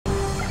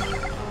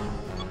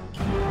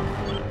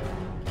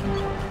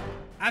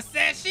I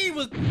said she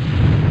was.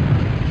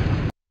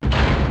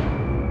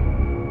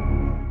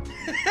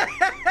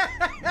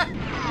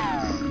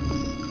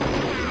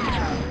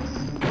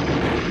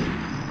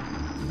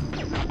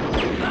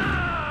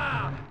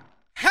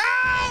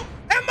 How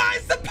am I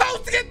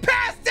supposed to get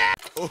past that?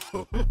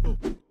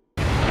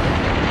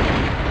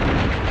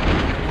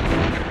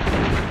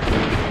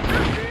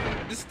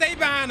 Just stay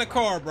behind the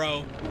car,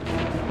 bro.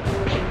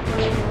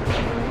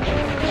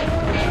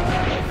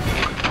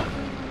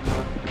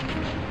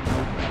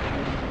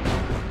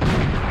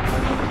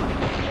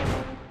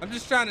 I'm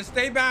just trying to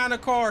stay behind the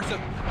car. So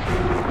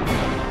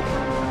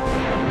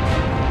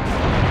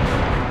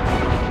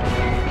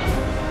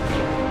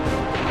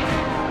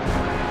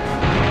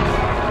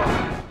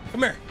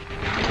come here.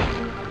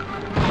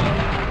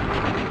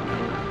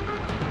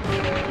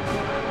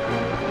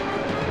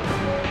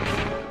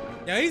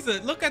 Yeah, he's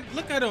a look at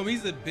him.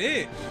 He's a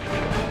bitch.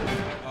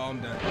 Oh,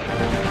 I'm done.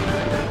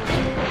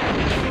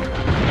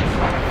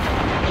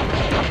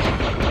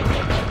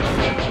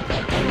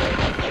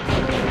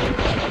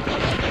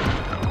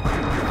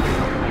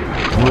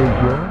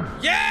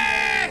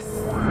 Yes!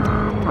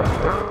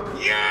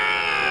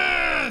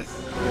 Yes!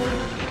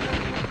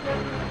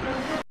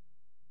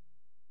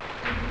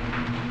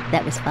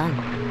 That was fun.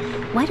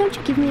 Why don't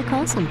you give me a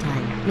call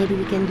sometime? Maybe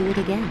we can do it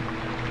again.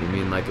 You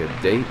mean like a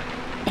date?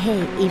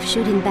 Hey, if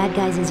shooting bad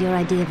guys is your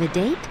idea of a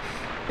date,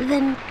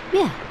 then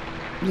yeah,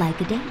 like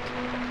a date.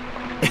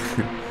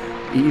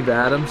 Eve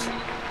Adams?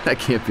 That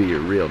can't be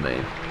your real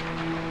name.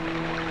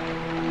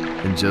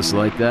 And just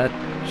like that,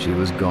 she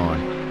was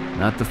gone.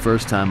 Not the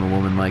first time a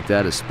woman like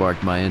that has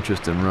sparked my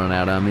interest and run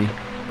out on me,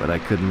 but I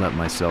couldn't let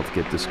myself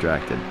get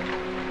distracted.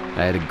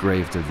 I had a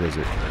grave to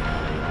visit.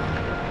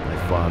 My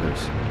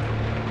father's.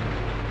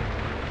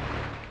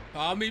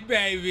 Call me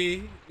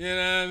baby, you know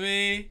what I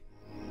mean?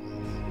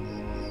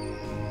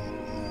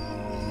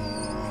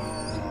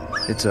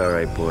 It's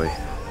alright, boy.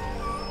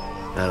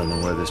 I don't know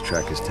where this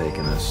track is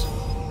taking us,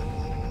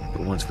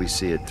 but once we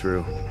see it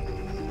through,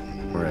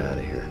 we're out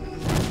of here.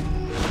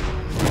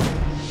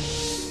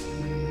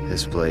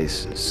 This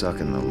place is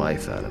sucking the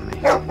life out of me.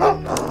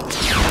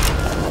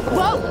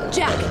 Whoa,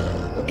 Jack!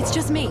 It's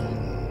just me.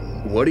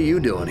 What are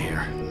you doing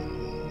here?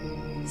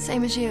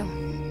 Same as you.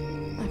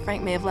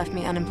 Frank may have left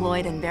me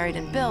unemployed and buried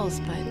in bills,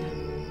 but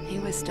he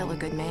was still a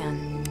good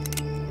man.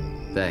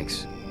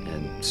 Thanks,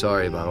 and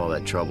sorry about all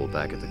that trouble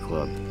back at the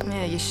club.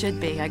 Yeah, you should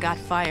be. I got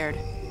fired.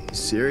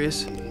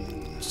 Serious?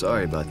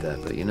 Sorry about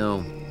that, but you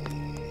know,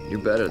 you're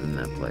better than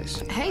that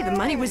place. Hey, the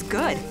money was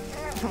good.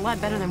 A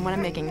lot better than what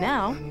I'm making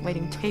now,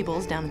 waiting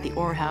tables down at the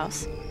Ore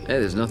House. Hey,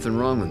 there's nothing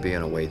wrong with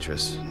being a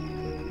waitress.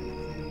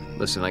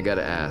 Listen, I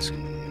gotta ask.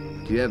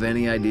 Do you have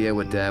any idea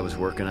what Dad was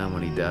working on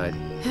when he died?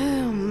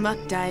 Muck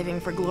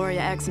diving for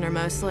Gloria Exner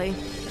mostly.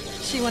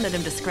 She wanted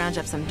him to scrounge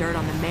up some dirt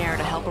on the mayor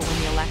to help her win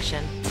the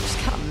election. Just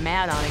got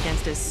mad on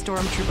against his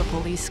stormtrooper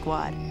police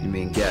squad. You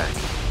mean Gak?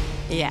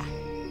 Yeah.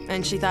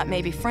 And she thought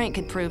maybe Frank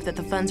could prove that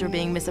the funds were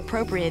being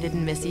misappropriated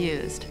and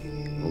misused.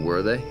 Well,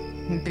 were they?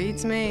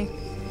 Beats me.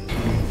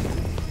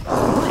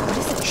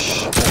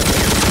 Shh!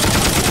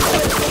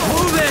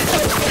 Move it!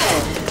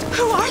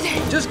 Who are they?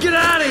 Just get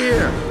out of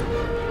here!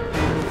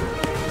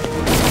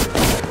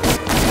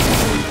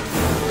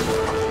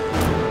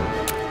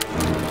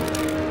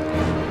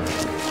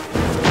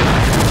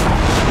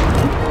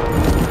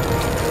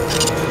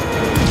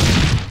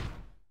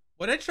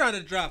 Well, they're trying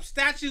to drop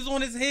statues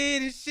on his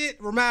head and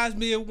shit. Reminds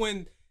me of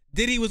when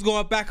Diddy was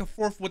going back and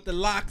forth with the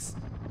locks,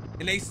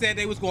 and they said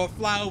they was going to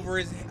fly over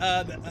his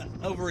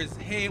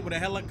head with a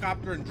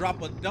helicopter and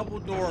drop a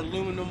double-door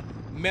aluminum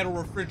metal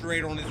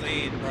refrigerator on his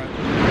head, bro.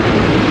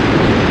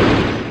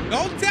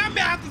 Don't tell me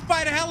I have to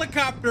fight a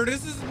helicopter.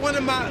 This is one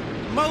of my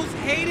most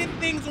hated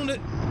things on the...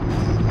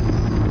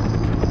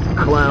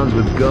 Clowns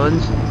with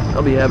guns?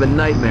 I'll be having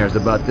nightmares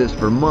about this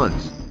for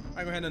months.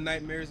 I ain't gonna have no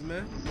nightmares,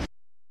 man.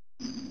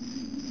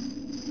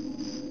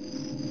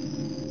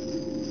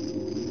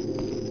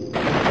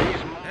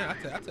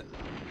 I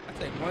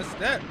take one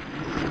step.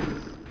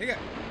 They got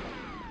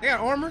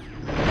armor.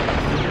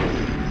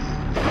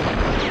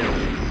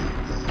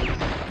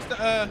 What's the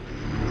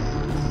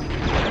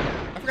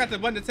I forgot the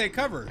button to take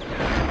cover.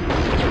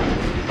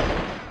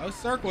 Oh,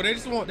 circle. They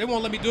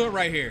won't let me do it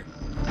right here.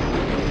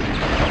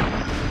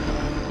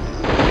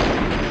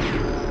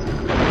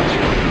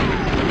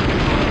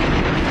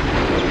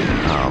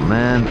 Oh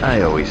man,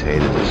 I always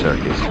hated the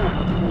circus.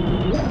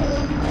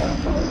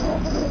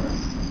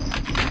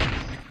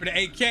 For the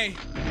AK.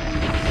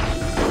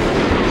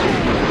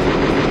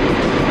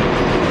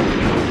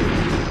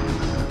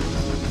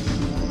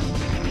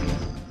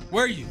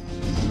 Where are you?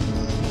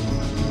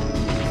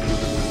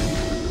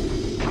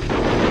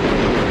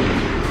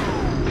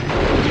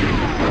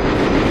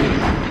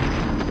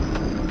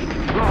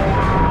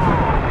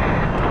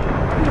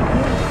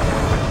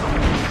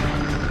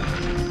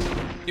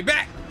 Get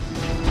back.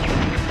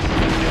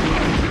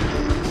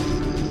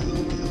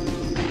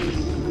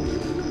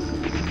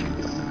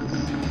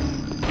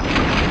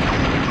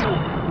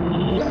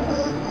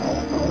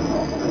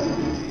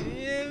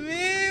 Yeah,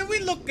 man, we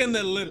looking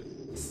a little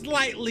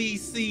slightly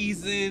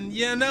seasoned,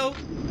 you know?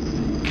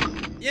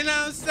 You know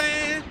what I'm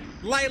saying?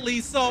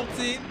 Lightly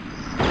salted.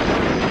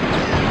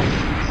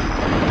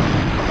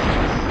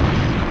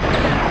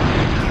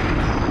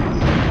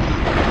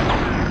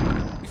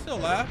 You still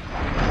alive?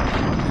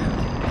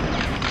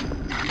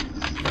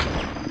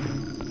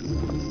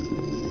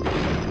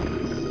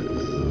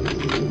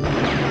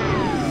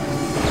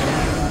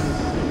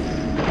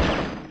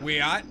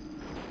 Weird.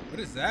 What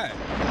is that?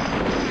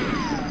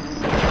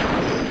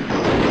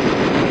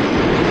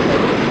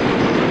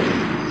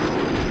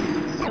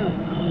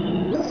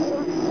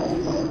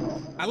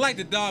 I like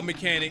the dog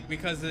mechanic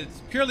because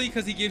it's purely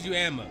because he gives you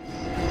ammo.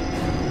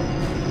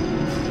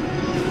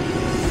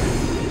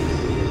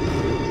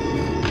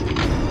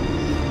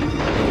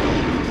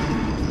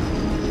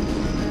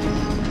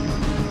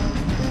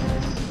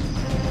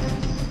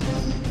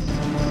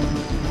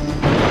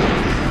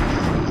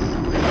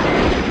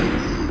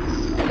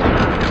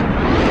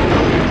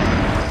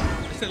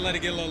 I should let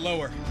it get a little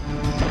lower.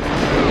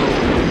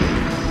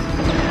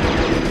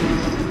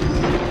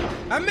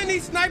 How many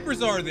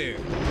snipers are there?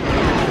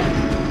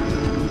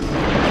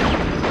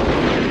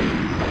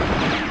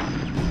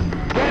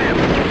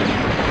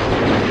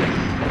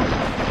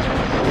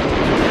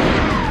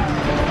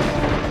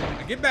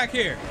 Get back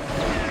here.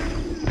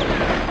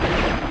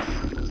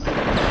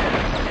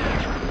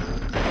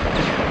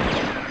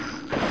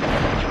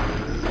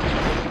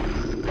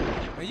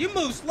 Man, you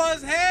move slow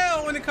as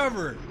hell in the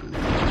cover.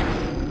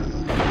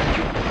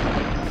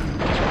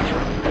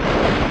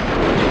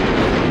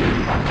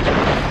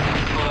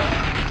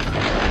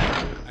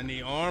 I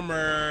need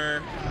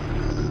armor.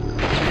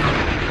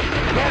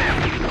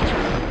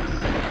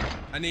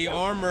 I need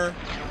armor.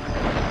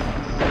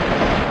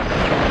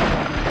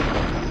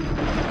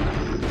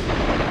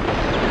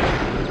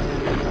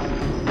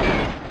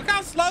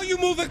 Slow you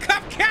moving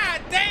cup.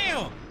 God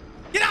damn!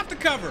 Get off the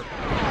cover.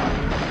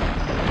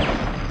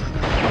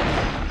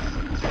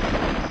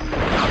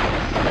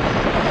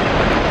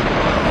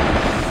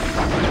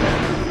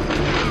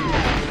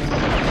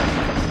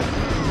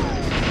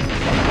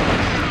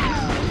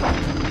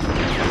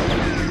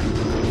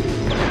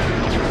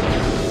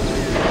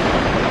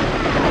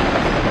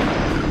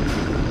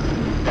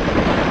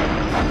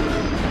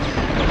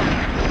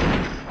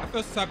 I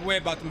feel some type of way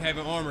about them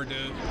having armor,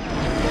 dude.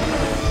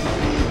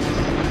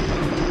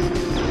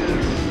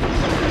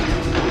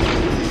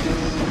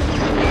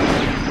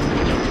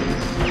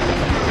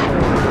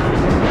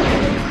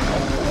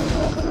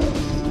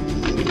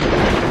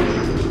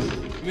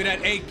 Give me that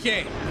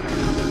AK.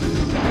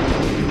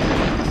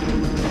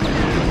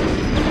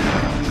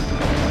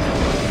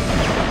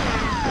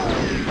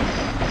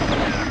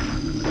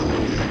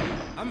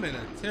 I'm in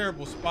a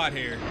terrible spot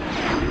here.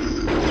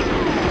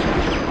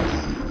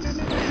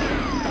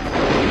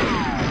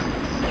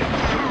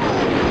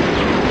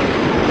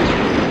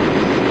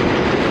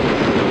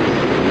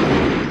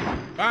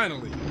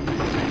 Finally.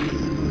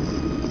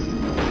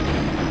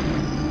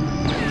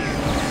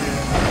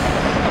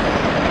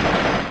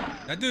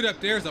 That dude up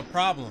there is a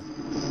problem.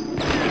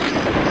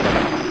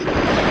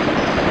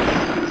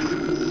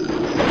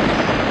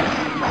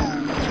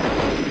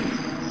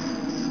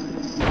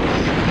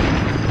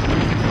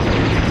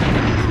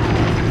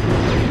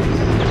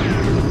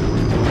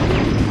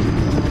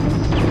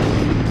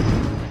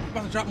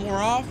 About to drop more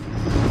off?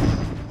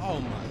 Oh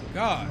my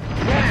God.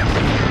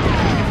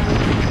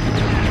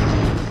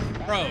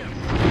 Bro.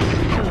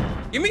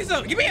 Give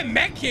me a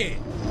mech kit.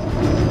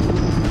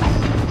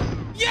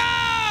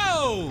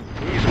 Yo!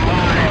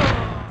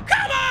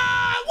 Come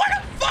on! What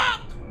the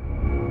fuck?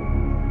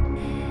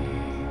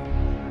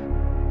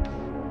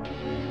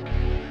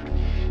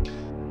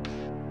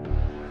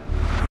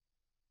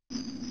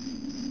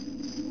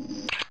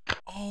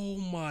 Oh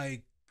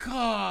my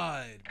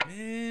God,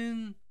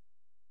 man.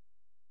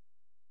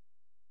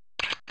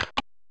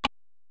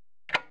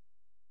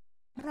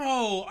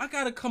 Bro, I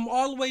gotta come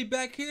all the way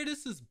back here.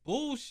 This is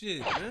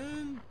bullshit,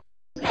 man.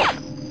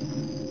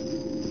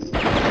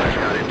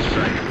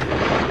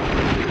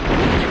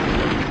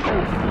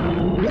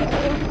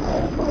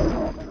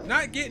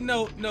 Not getting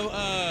no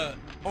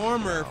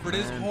armor for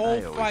this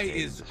whole fight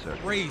is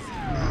crazy.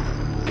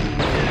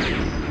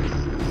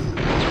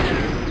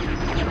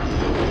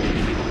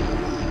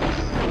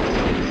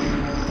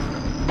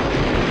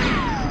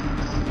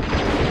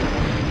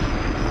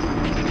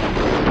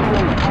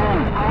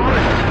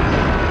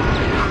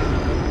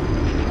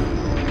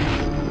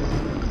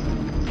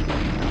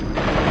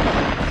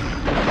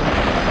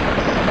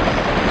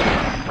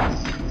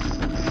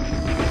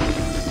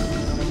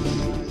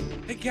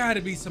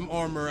 Gotta be some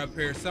armor up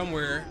here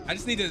somewhere. I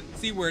just need to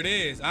see where it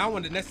is. I don't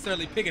want to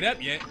necessarily pick it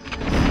up yet.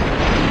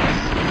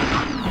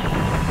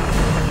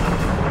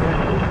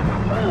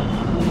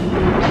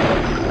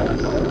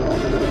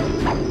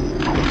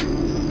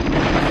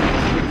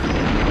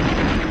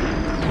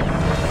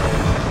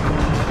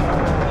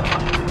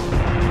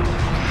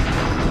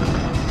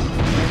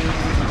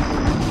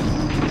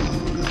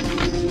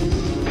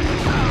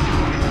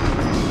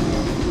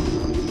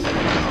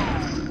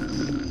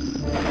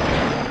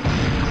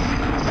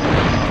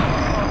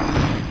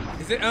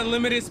 it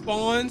unlimited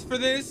spawns for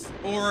this,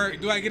 or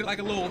do I get like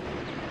a little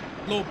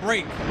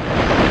break?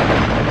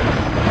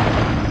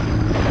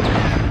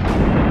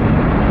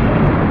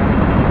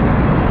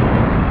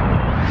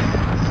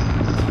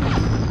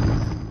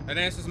 That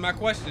answers my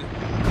question.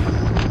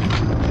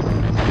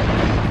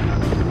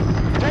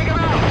 Take him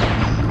out!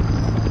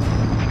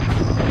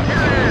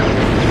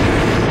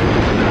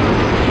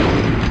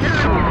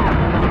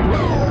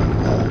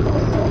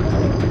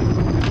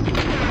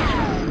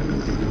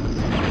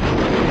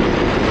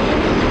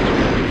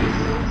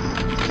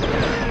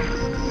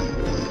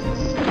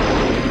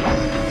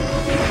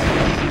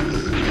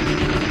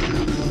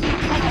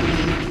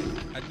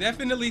 I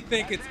definitely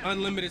think it's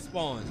unlimited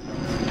spawns.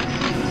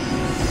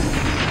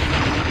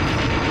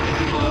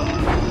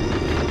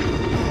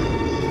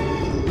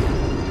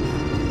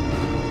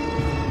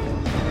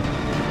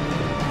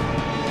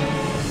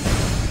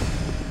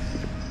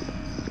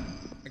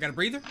 I got a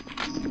breather?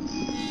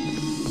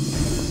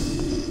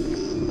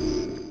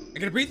 I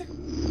got a breather?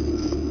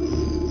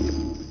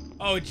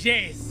 Oh,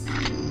 jeez.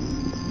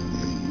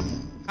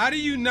 How do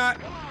you not?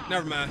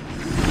 Never mind.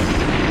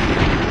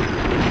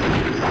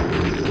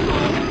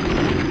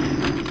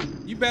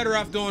 You better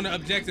off doing the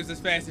objectives as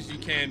fast as you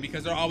can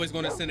because they're always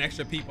going to send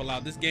extra people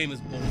out. This game is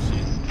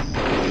bullshit.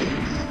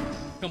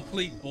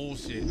 Complete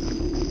bullshit.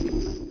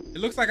 It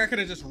looks like I could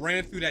have just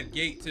ran through that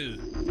gate too.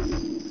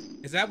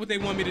 Is that what they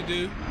want me to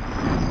do?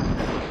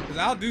 Because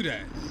I'll do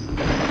that.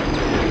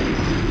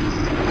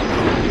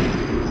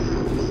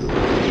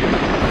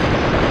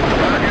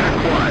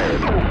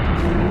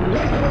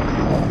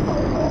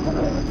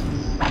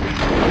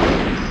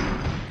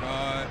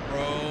 God,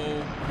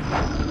 bro.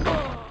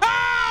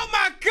 Oh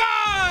my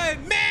God,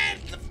 man!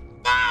 The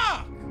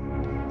fuck!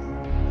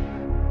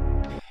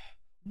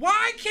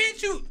 Why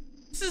can't you?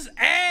 This is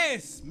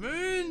ass,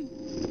 man.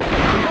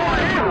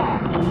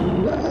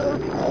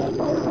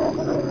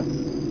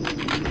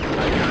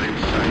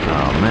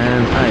 Oh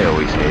man, I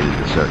always hated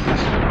the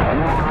circus.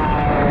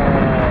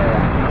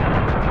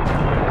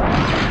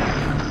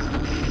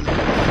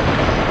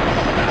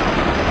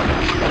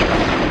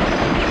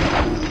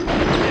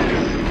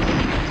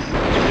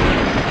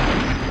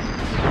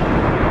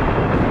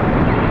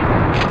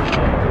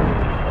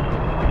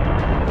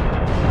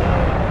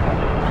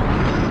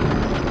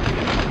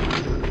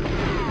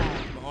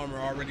 My armor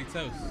already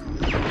toast.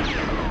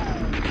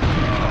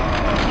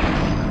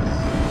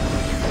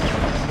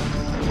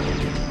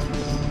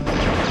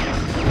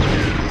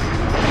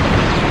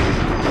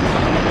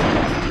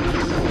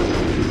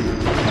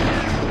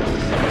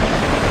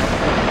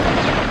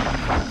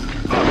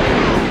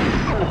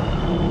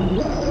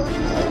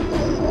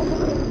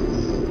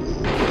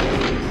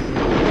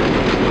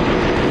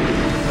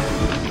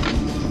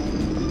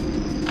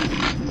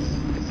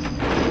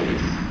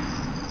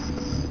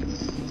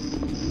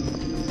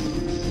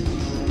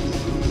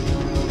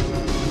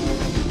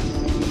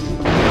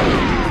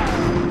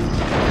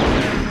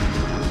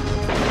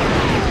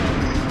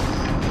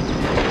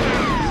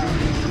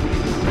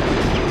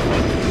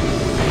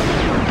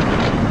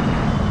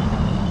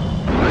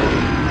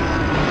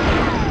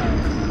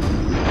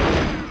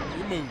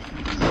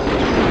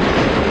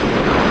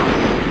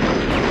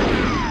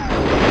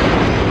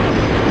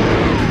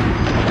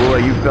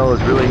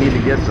 Fellas really need to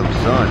get some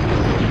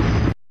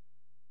sun.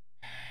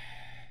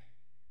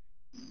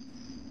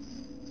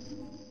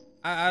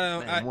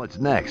 Man, what's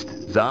next?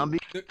 Zombie?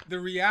 The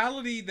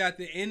reality that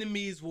the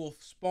enemies will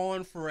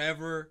spawn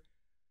forever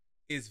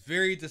is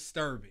very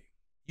disturbing.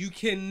 You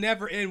can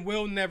never and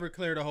will never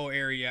clear the whole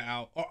area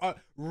out. Or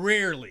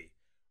rarely.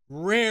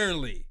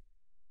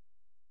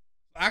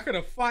 I could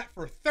have fought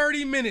for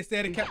 30 minutes. They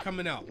had kept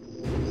coming out.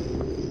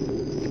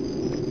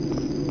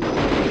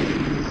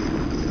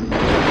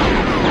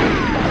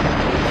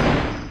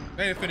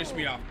 They didn't finish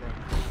me off, bro.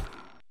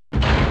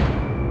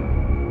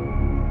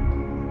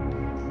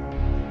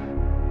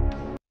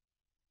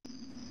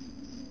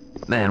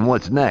 Man,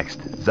 what's next?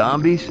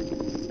 Zombies?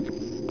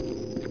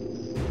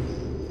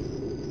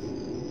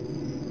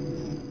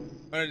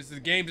 But the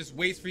game just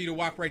waits for you to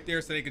walk right there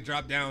so they can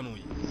drop down on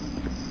you.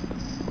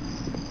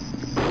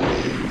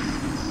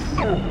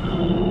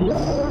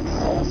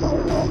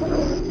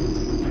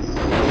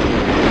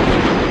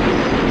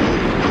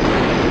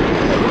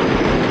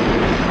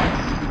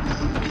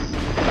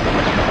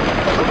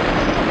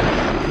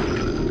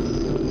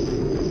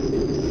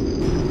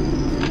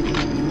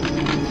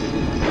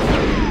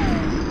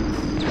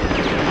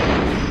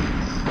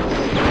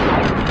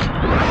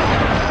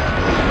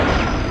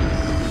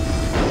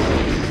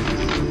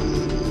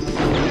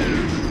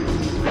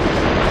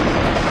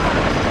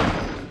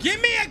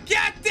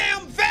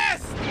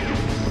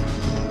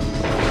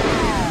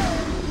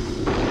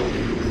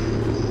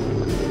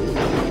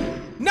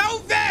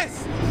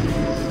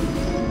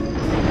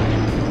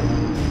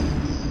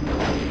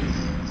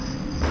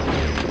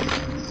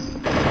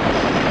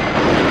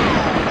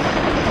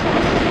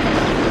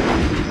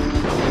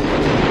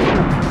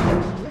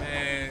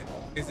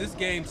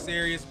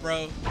 Serious,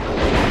 bro.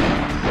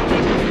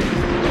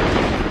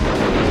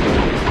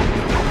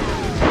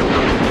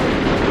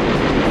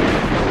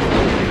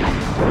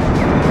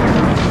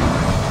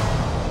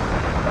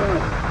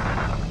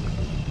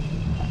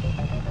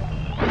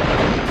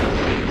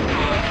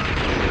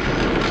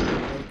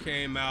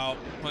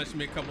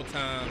 me a couple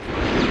times.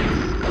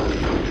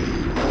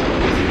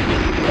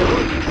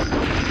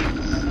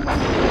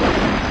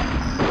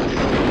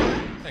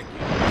 Thank you.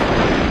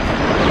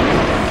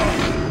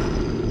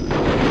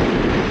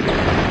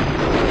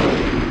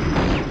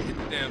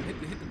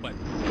 Hit the button.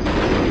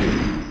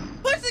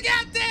 Push the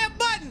goddamn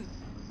button!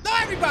 Blow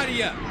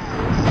everybody up!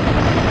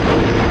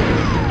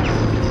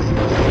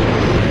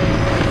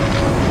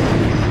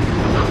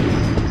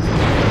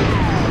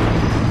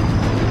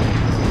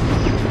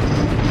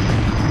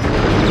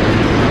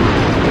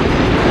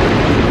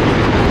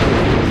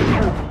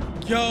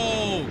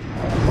 Yo!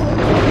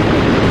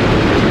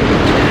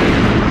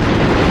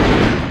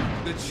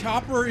 The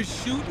chopper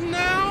is shooting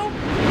now?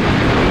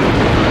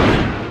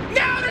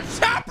 Now the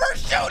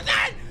chopper's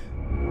shooting!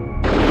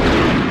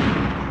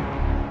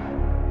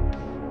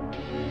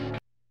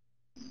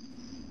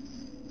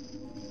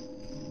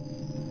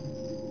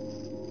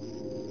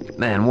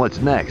 Man, what's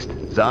next?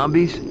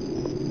 Zombies?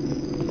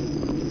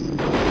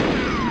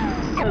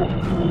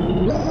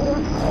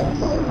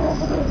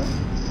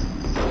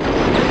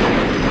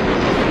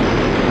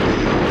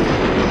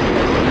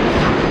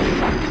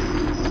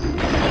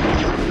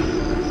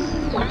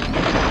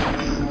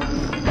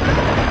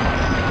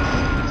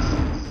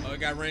 Oh, it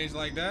got range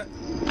like that?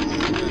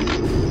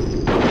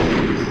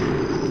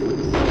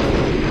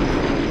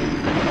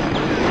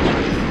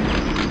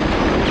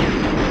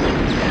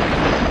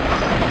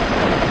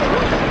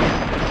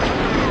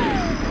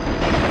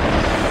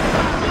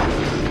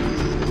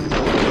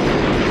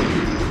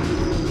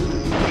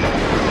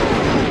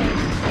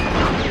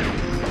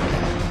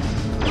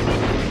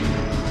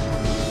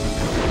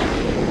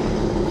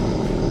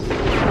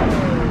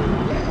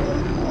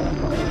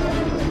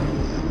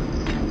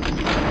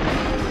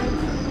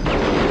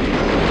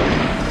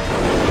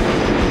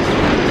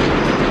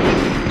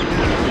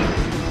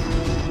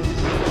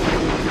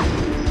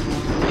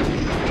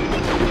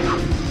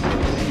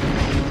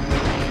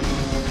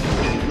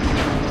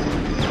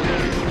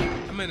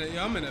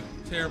 I'm in a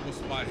terrible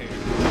spot here.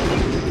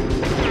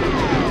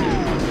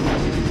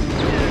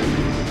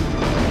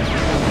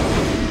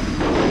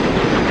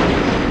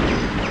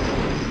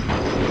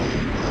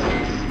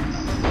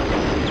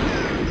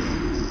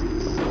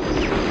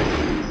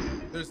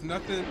 There's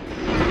nothing.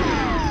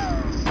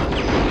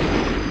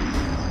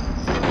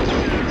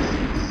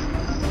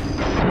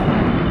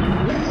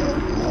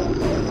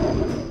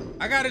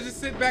 I gotta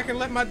just sit back and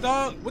let my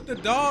dog. What the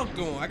dog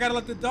doing? I gotta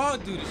let the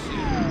dog do the shit.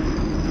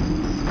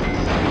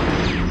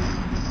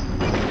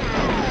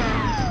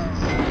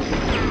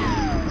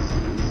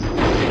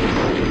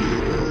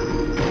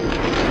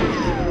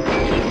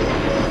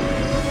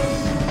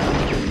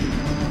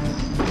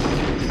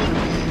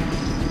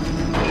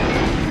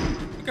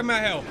 My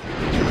health.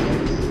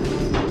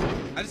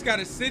 I just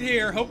gotta sit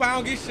here, hope I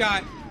don't get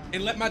shot,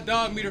 and let my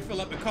dog meter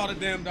fill up and call the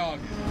damn dog.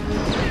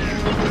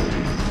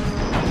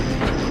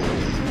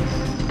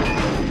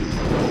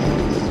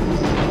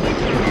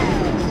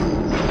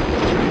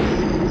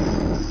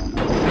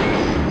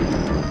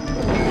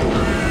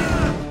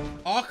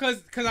 All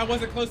cause I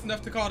wasn't close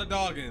enough to call the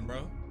dog in,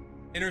 bro.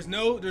 And there's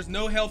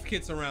no health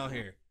kits around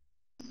here.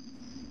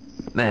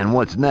 Man,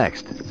 what's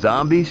next?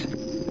 Zombies?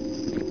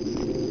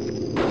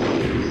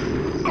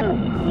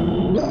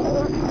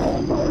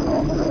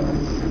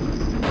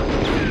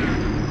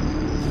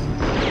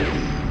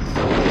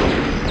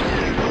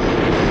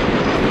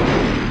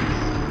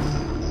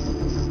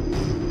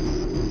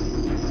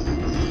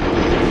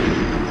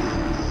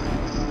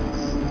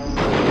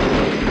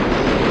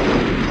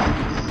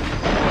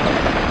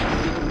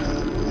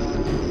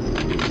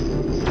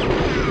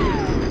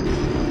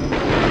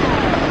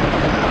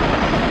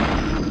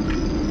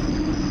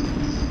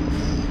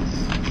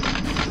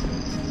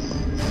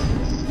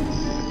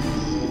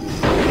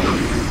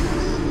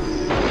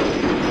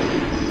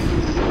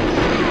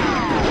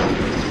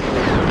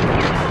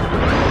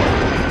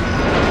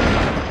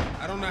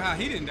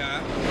 He didn't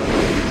die.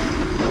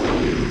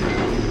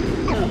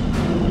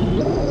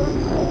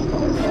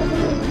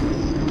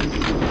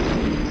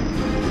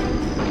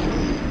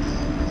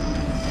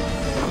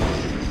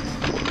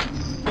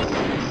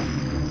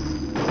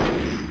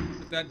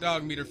 Let that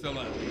dog meter fill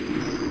up.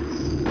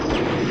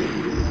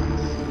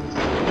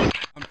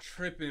 I'm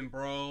tripping,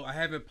 bro. I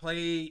haven't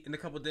played in a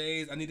couple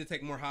days. I need to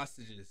take more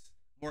hostages.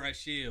 More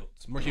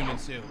shields. More human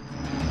shields.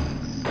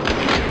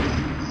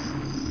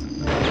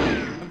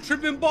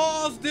 Tripping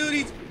balls, dude.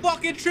 He's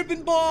fucking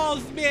tripping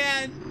balls,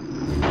 man.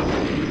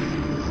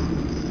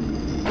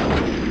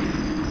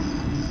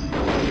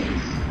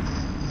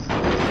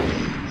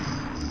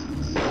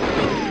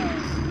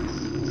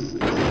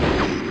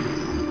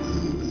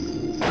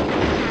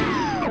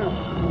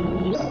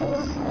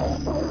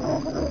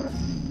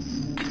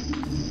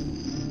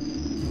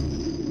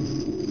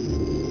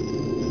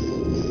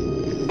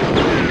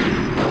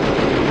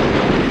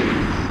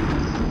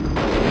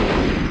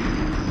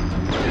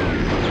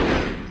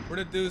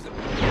 Where the dudes?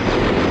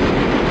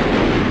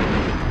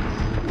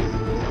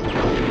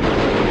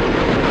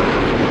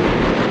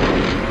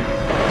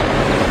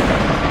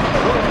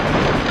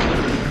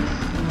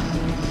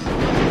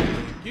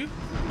 You?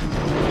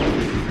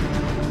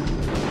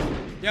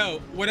 Yo,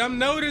 what I'm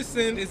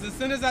noticing is as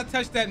soon as I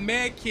touch that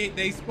med kit,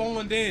 they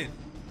spawned in.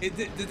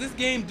 Does this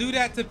game do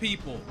that to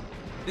people?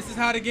 This is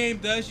how the game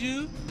does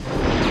you?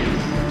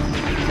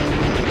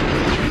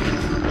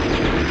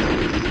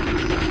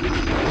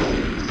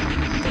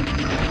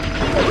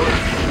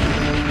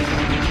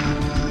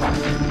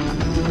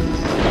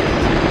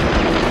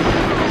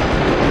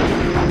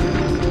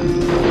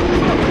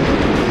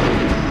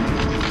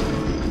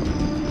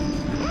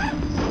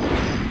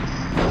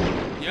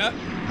 Yep.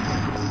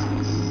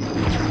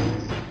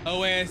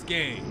 OS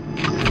game.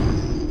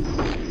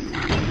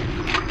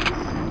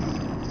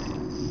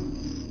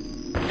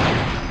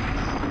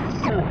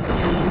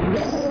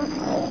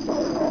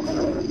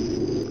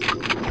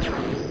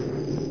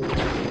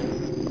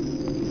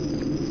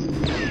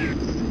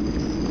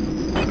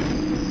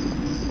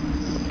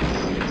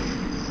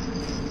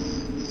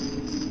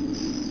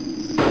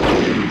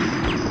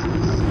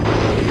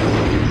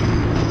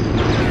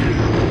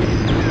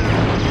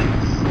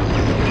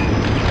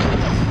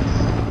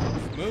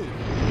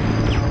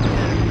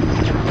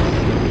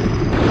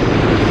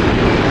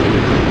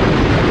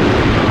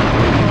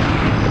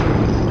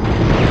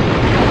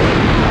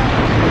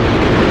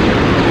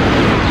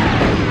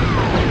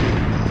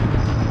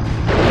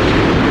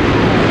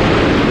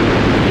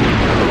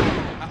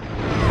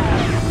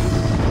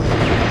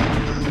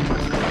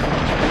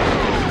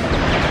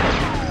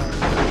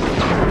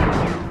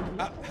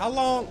 How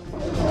long?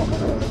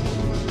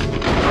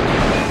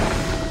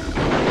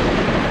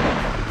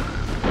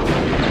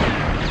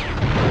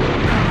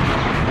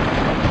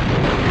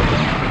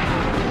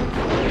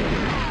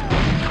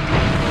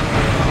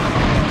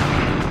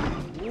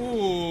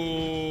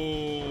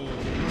 Ooh.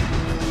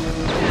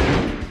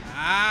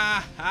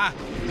 Ah, ah.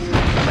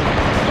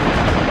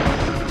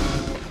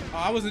 Oh,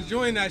 I was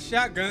enjoying that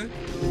shotgun.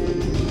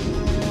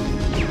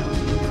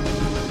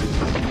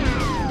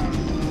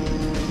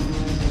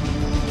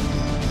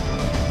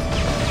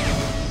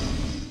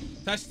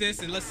 Touch this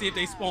and let's see if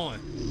they spawn.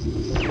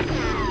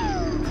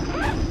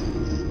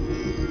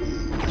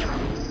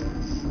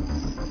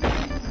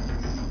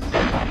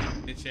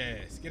 Bitch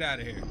ass, get out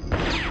of here.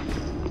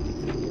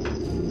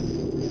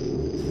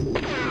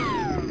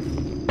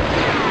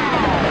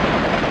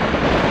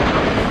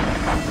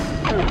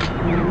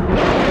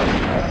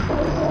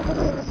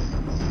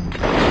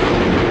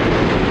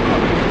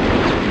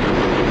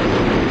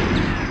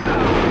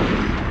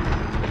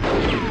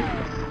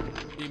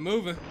 Keep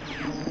moving.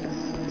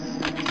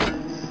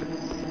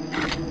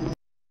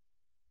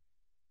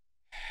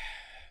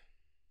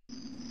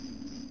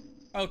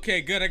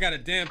 Okay, good. I got a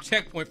damn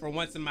checkpoint for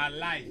once in my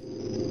life.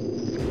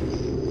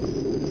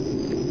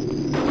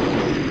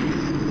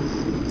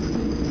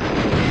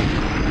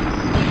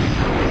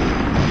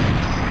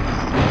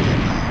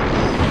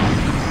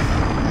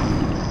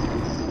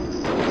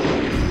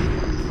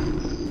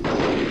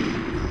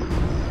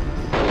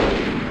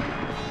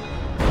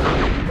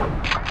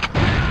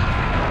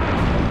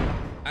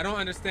 I don't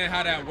understand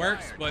how that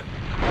works, but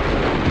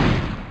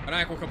I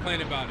ain't gonna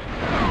complain about it.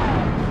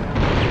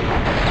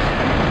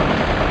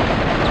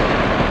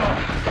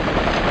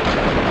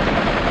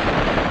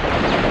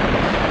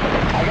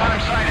 I got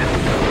him sighted.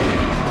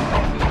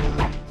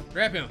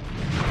 Grab him.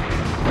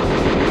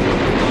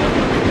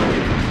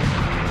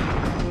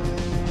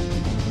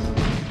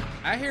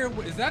 I hear,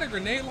 is that a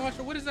grenade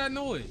launcher? What is that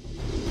noise?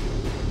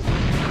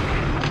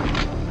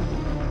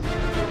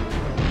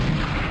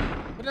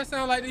 What does that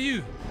sound like to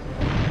you?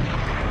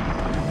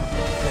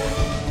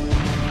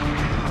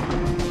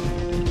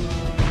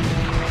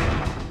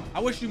 I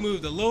wish you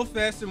moved a little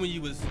faster when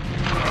you was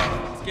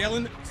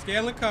scaling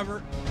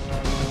cover.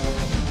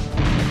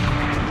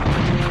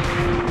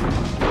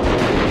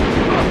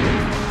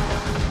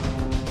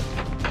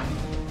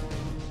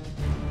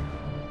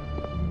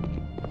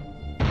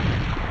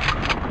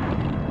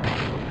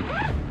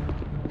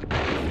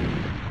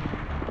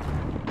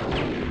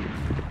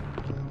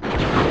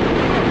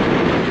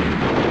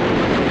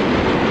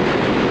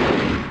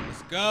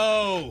 Let's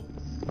go.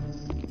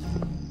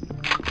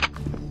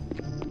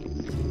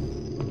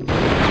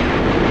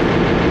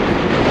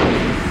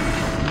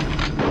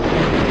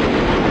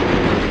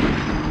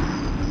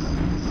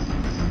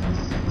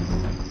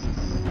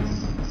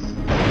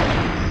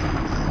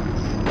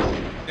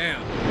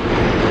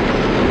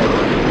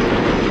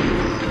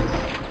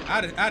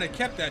 I'd have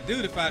kept that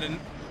dude if I'd have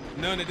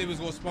known that it was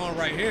gonna spawn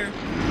right here.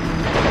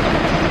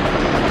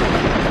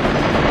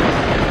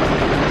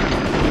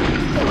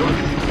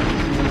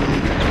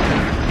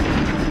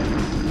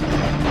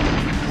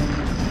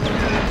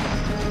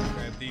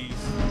 Grab these.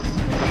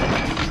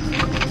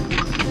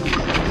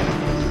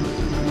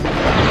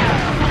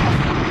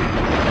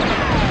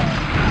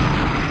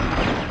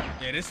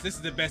 Yeah, this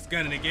is the best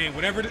gun in the game.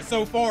 Whatever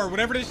so far,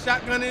 whatever this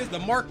shotgun is, the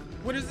Mark,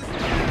 what is this?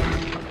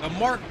 The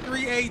Mark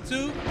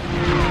 3A2.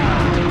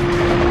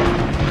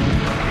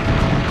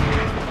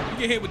 You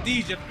get hit with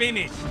these, you're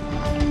finished.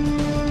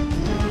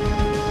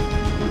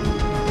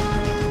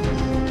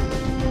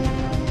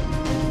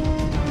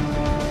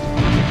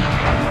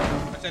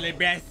 That's the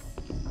best.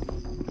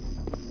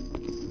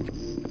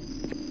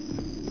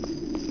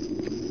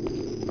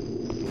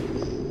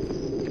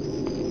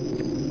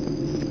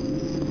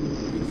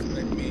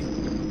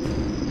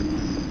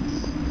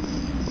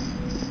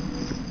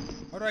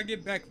 I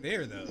get back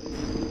there though?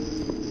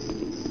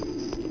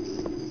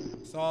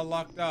 It's all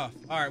locked off.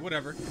 All right,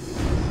 whatever.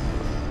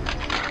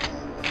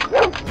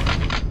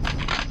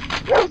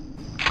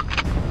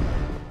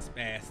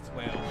 Spaz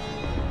 12.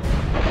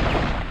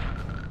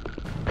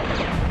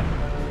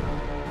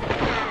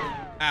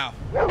 Ow.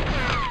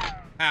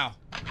 Ow.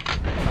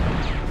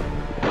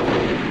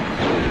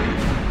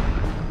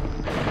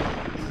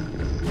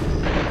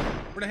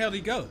 Where the hell did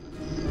he go?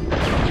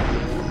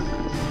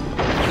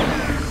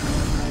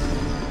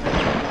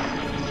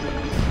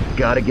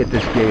 Gotta get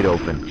this gate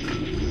open.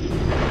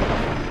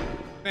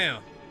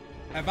 Fam,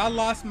 have I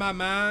lost my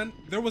mind?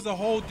 There was a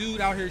whole dude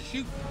out here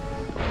shooting.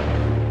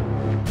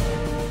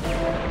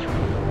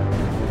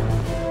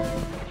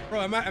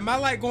 Bro, am I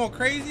like going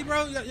crazy,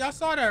 bro? Y'all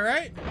saw that,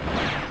 right?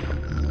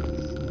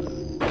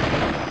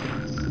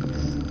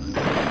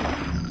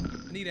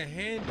 I need a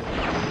handle.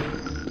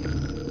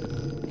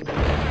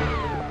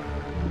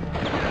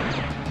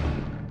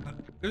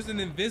 There's an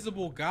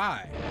invisible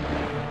guy.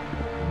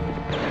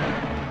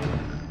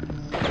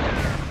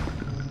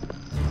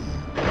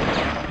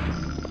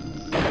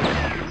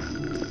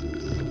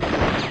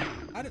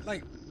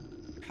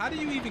 How do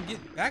you even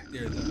get back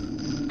there though?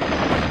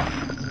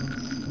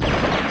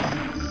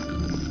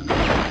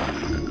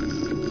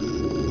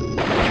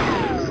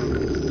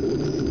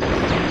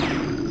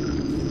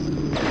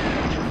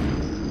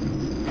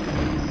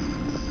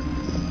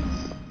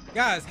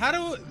 Guys, how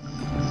do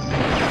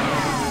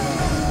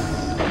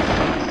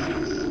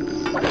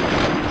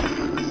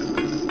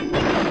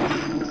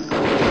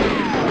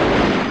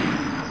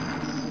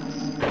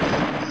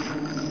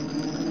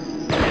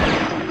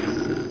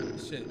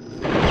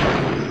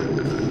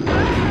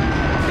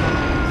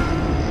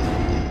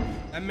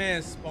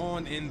man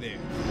spawned in there?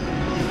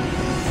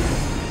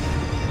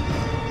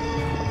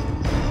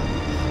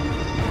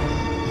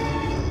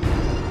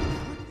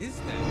 What is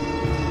that?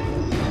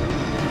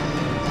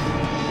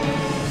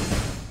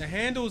 The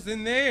handle's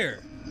in there.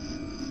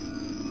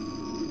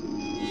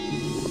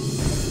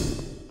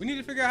 We need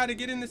to figure out how to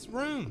get in this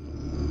room.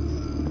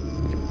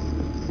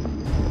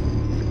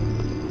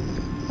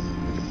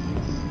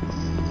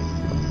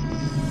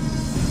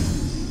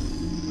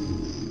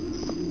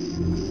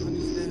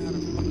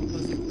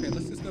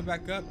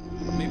 Back up.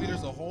 Maybe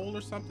there's a hole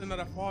or something that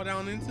I fall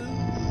down into.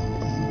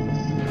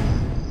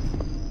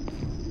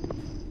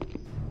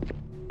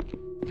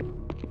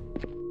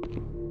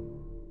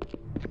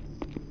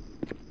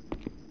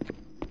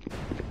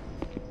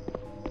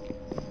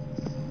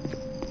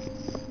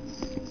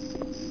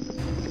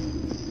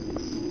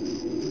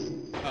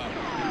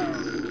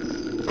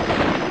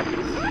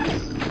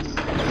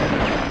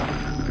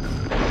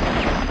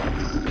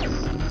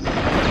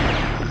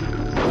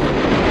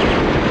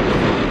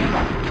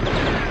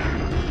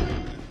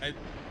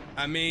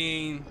 I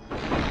mean,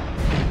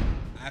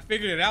 I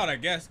figured it out, I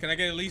guess. Can I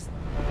at least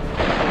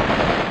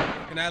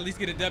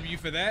get a W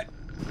for that?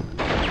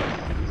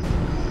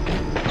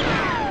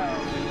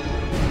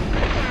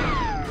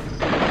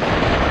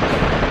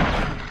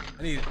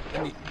 I need,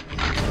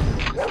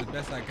 this is the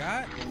best I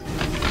got.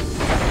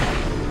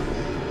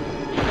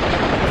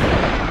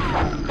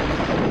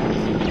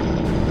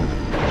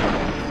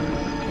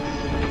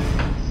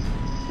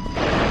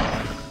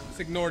 Let's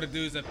ignore the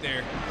dudes up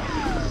there.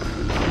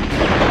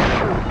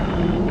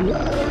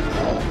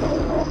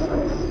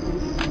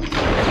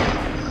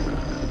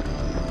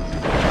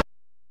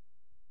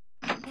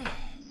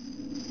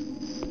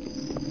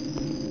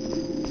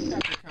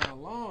 Kind of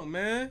long,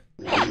 man.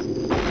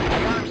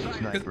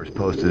 Snipers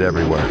posted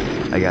everywhere.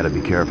 I gotta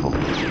be careful. I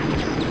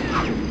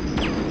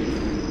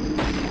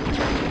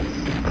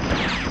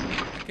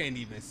can't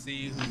even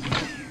see who the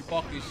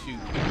fuck is shooting.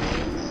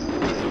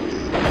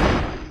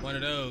 One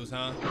of those,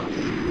 huh?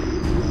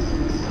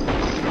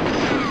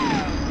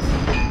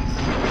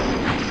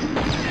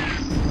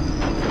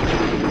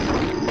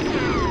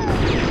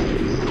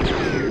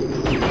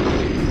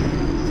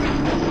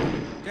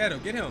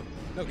 Get him.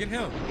 No, get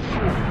him.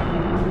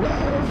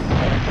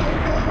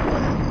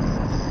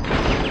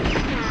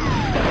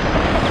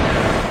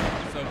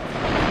 So,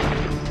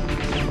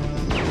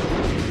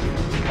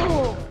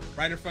 oh,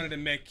 right in front of the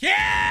mech.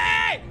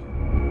 Yay!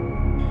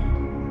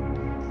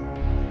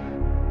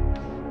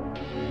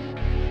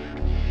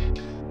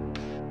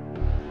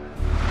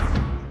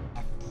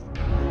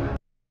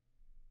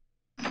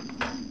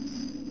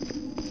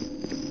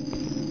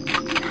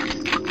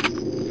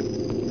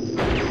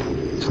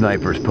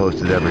 Snipers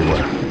posted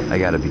everywhere. I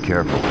gotta be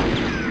careful. Look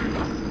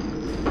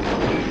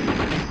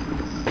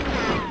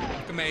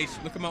at my H.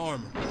 Look at my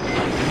armor.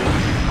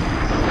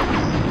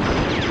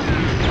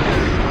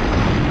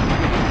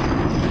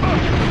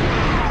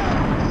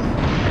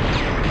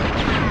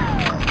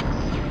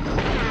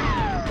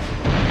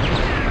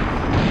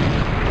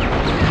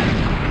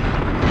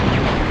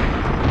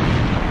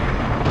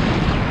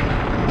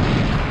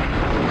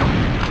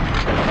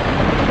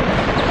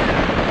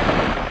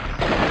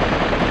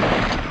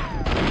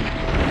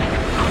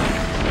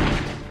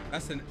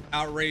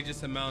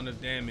 Outrageous amount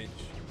of damage.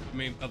 I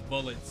mean, of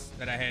bullets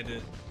that I had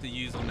to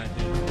use on that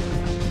dude.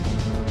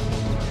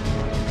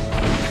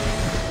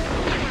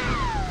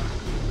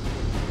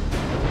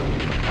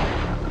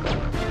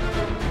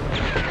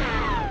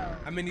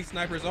 How many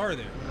snipers are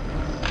there?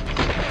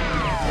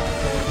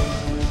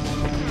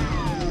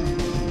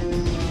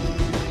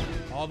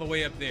 All the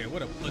way up there.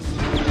 What a pussy.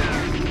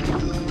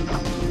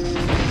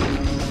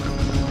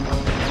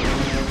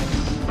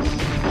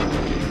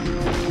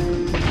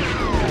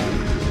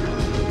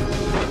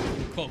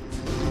 Cult.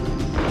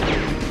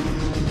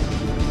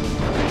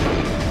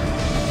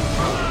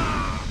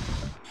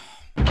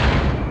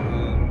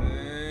 Oh,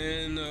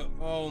 man.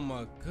 Oh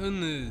my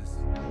goodness.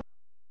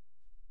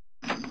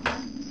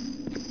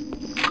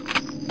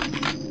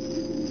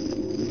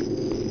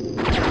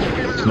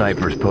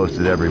 Snipers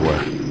posted everywhere.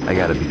 I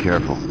gotta be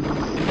careful.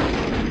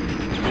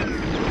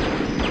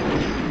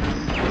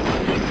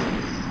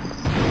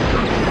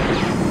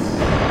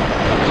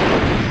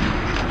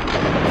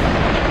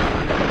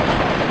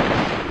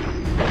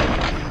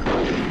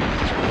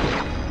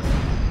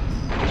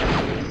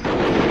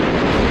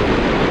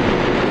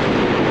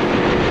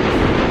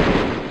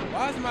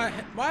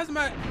 Why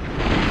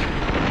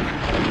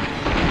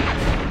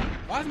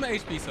is my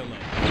HP so low?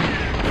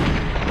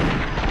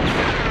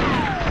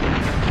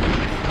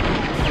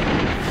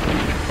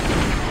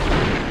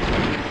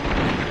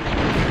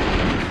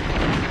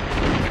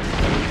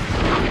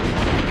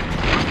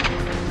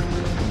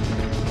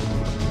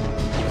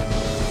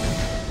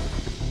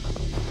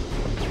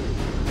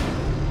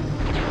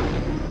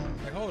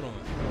 Like, hold on.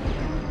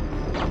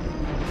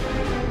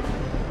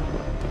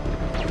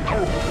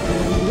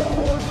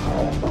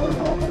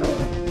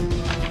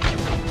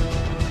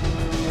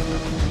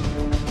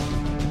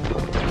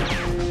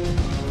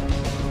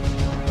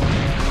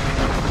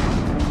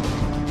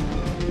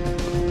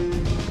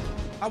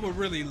 I would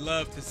really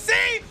love to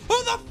see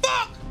who the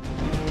fuck.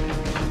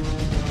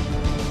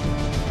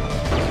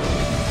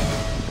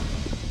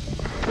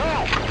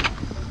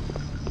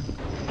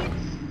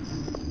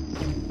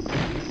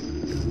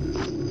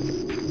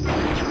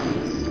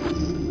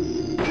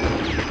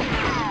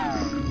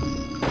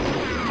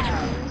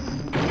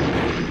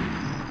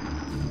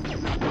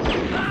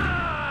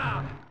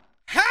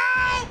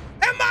 How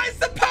am I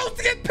supposed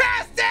to get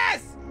past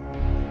this?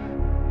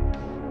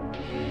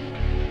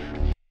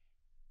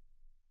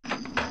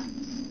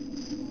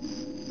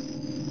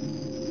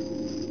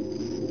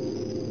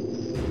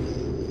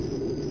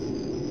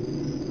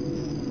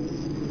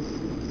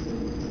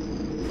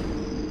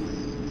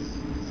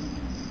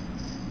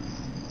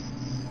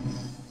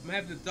 I'm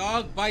gonna have the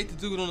dog bite the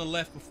dude on the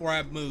left before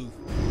I move.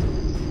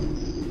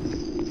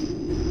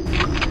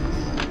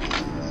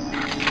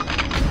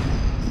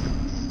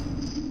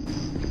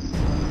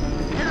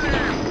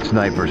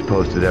 Snipers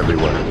posted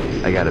everywhere.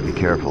 I gotta be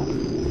careful.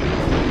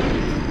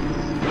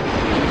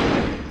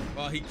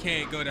 Well, he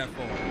can't go that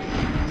far.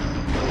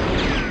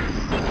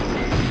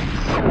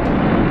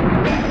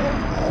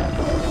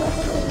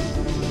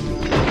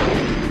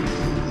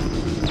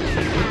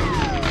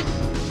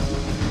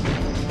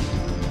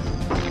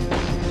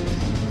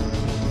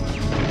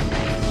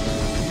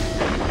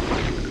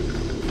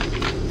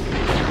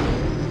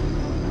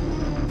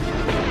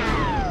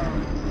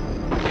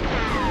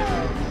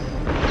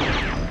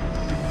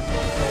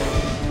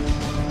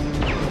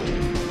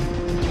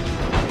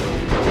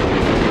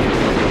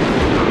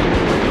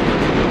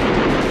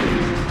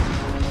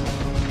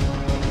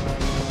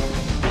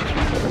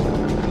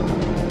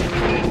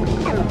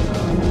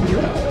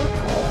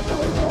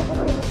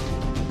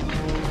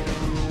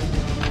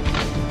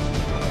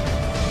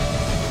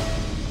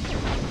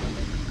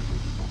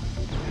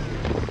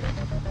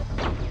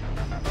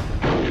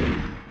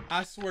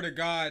 I swear to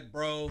God,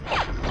 bro.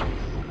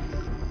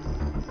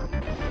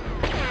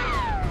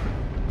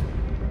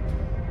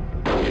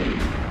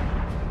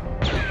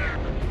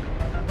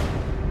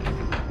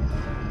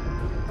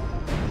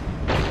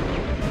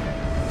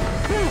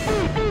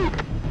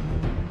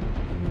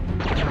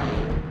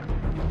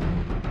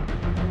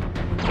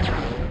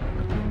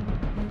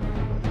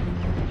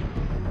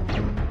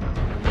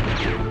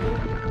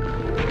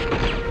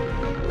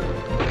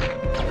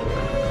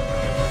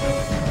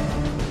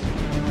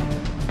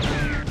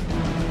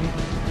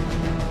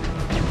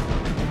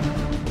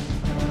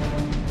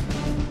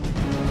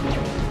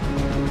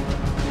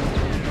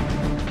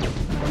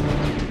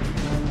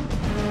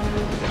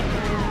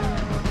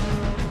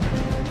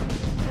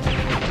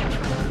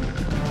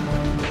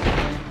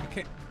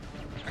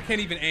 I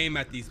can't even aim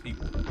at these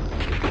people.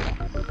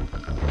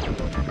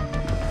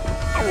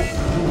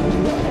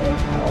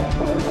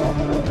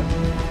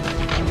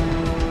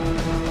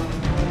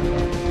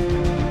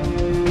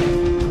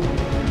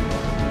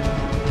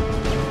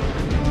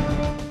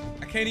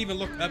 I can't even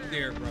look up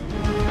there, bro.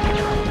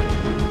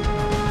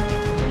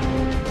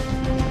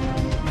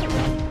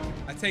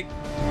 I take...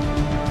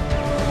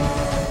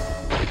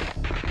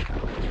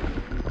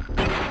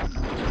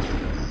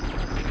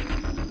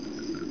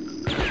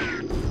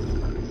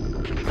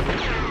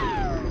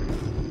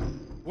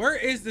 Where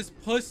is this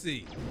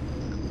pussy?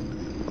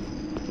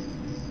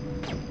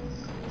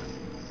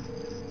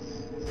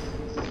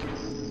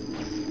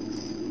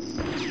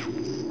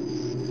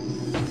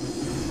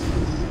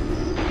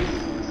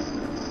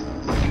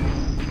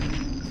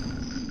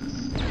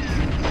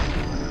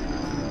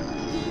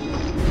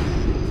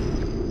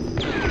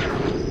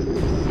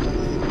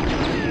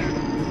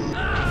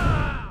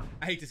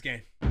 hate this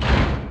game. I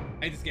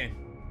hate this game.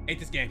 I hate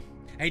this game.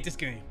 I hate this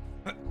game.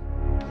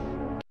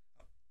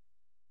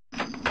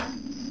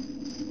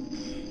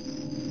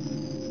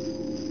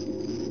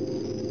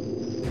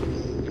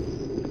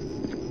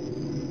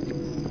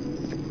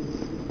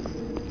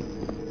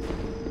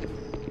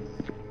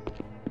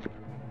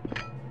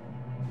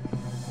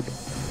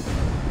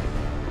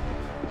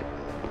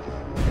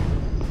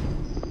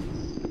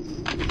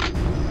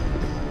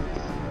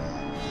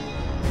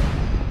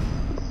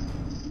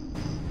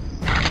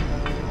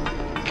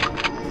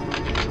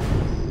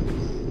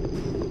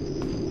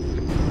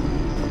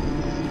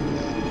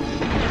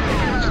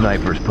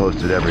 Snipers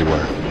posted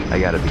everywhere. I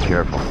gotta be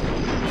careful.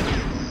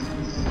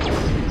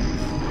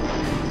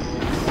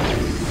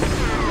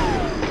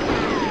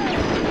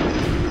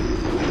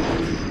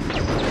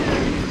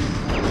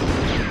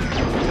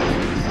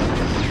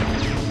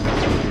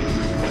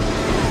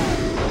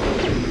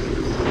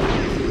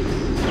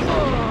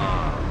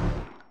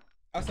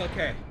 That's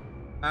okay.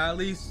 I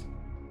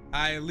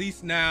at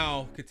least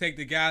now could take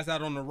the guys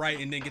out on the right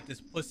and then get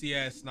this pussy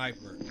ass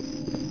sniper.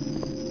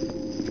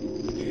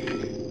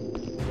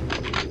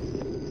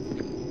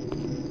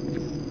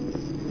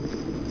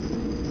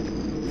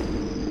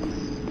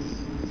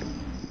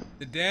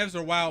 The devs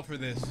are wild for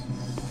this.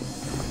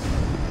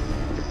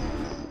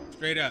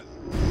 Straight up.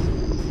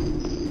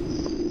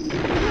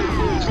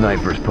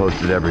 Snipers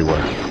posted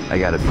everywhere. I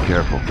gotta be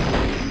careful.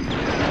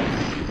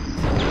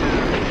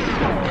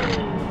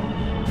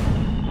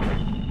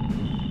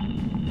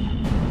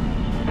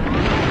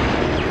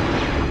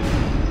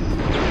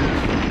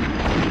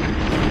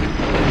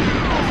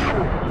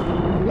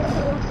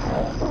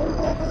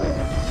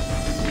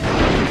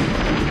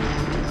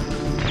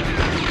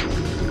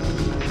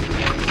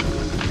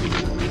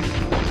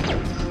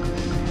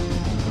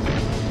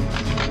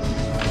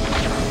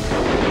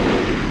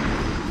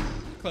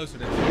 Closer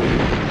to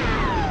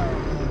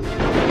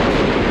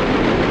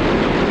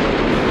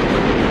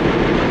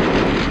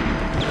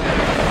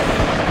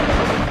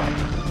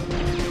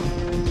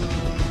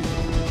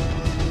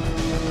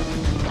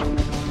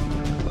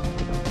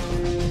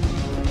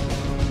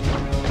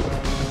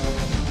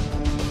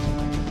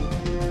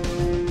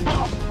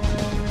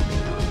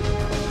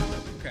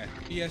okay,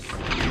 yes.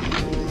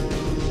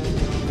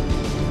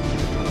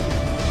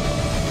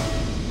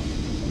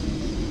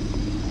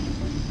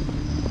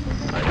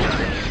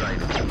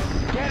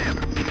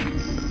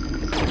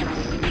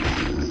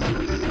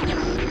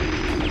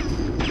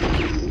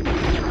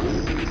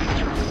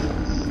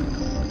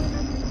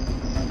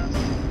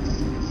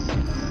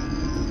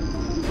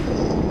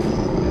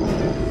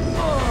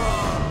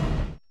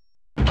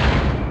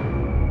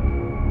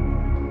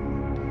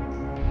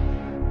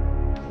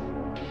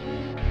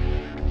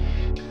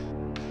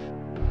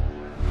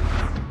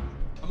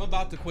 I'm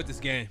about to quit this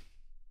game.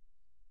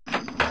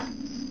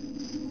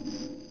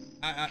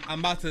 I'm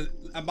about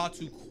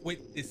to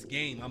quit this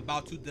game. I'm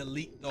about to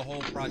delete the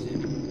whole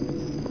project.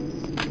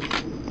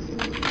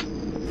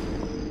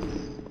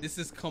 This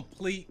is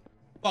complete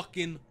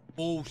fucking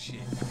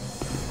bullshit.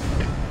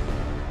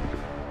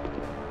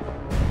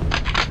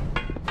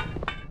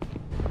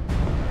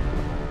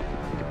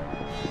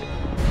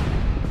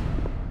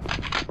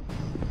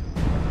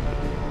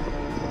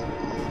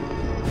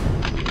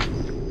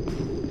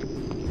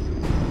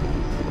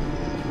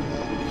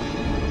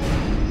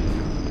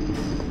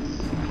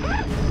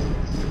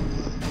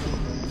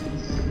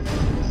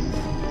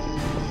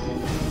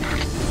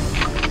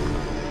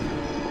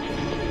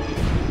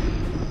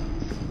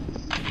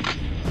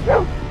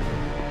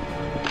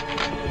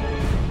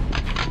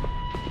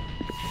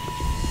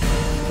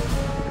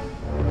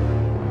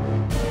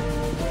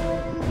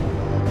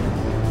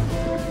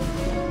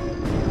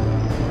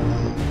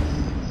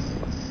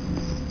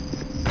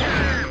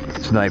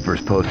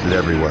 Snipers posted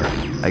everywhere.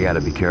 I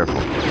gotta be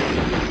careful.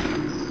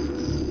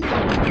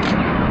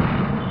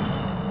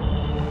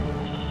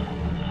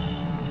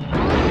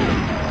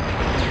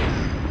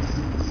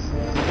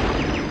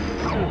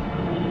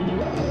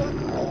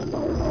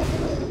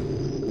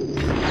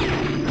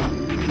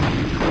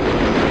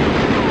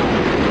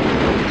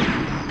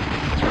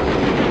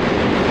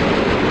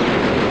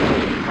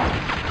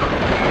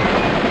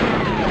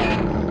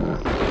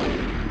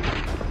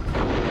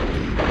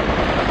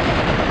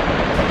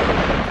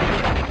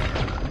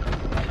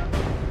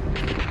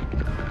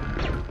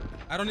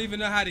 I don't even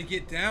know how to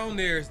get down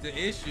there is the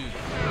issue.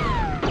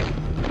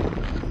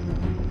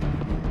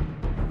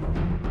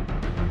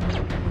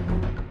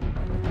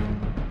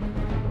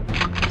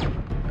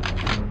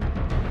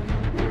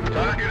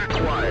 Target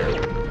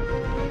acquired.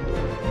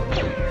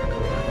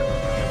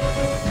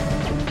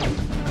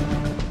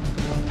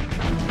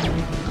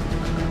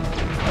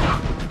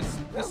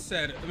 This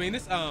set, I mean,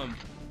 this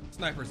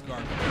sniper's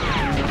garbage.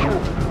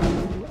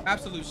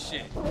 Absolute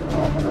shit.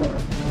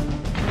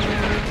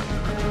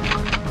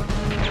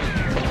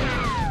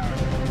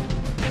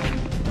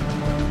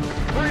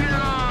 Bring it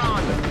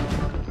on!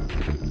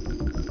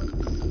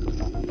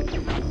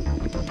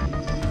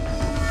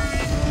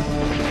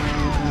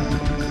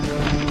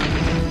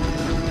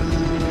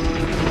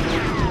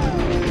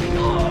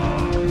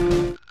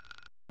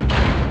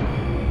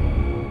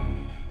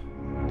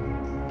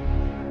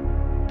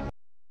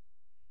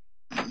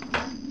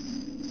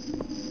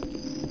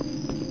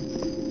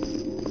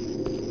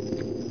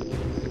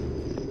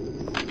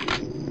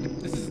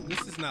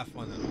 not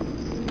fun at all.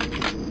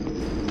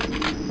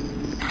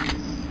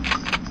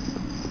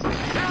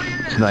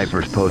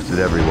 Snipers posted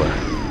everywhere.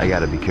 I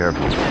gotta be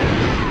careful.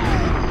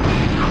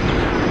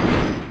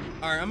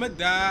 Alright, I'm gonna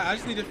die. I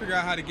just need to figure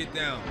out how to get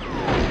down.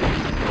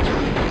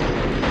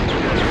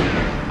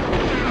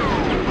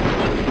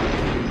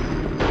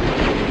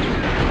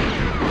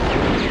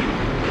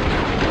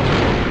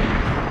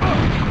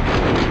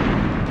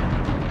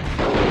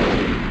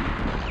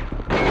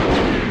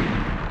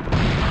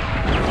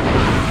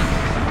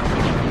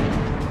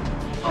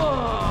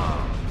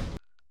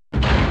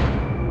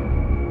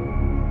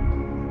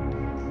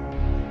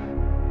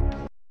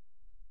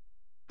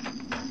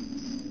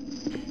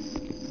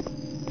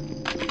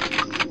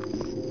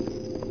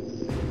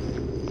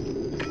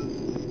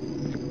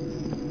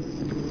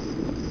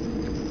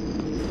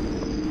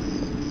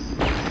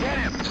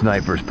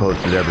 Snipers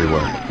posted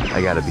everywhere.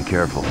 I gotta be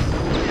careful.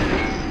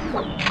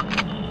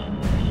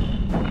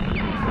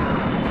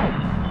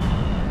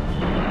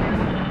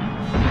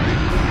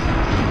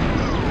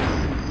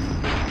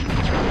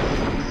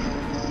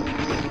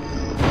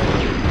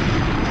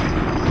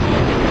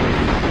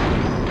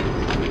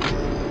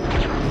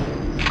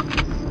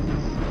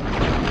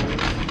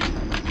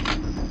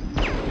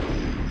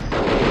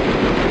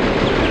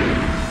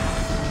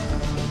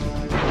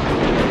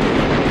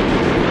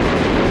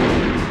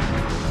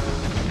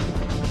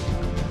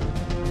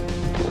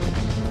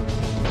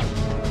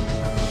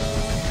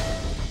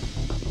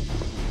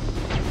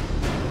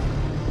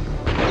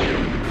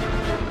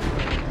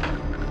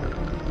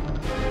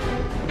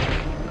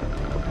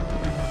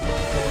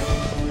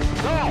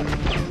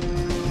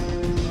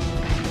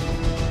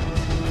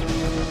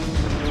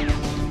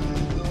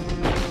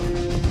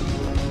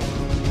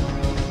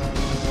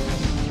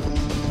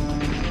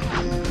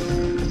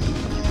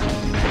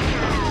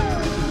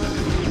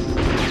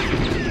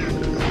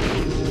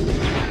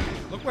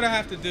 What I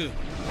have to do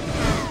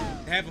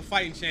to have a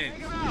fighting chance.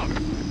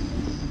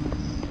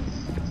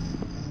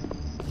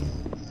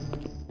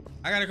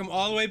 I gotta come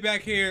all the way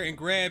back here and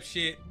grab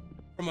shit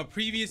from a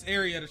previous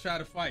area to try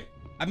to fight.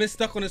 I've been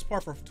stuck on this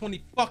part for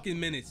 20 fucking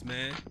minutes,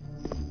 man.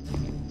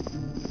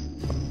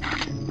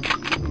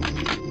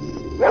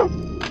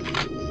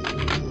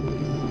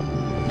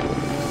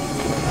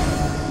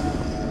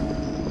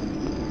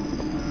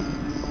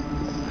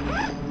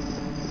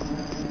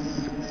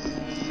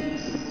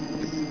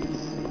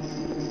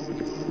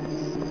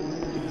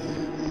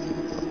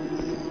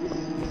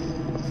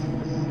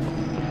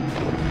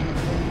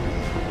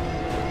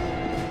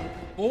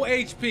 Full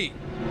HP.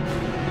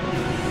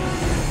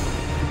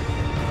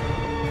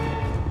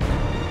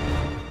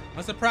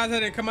 I'm surprised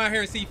I didn't come out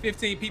here and see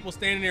 15 people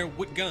standing there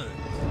with guns.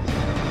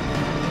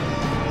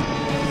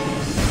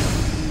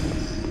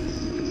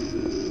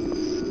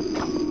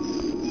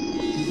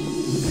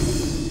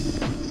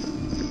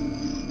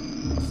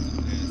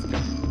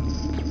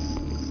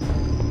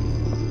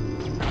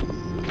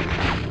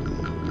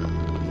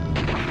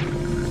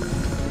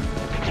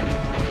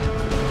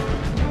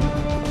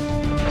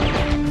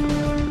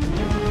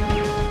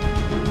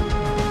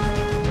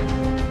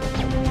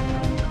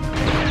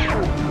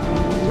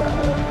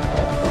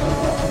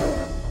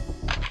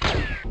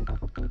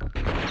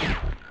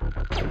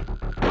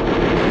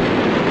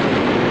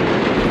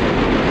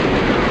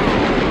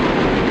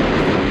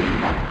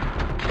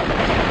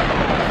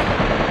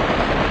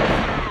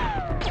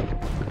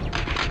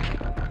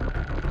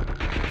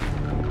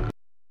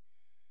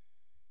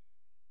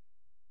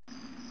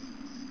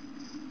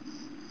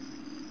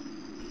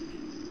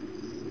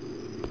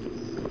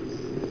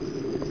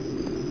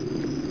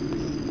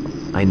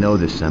 I know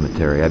this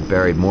cemetery. I've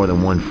buried more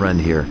than one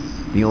friend here.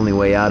 The only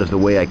way out is the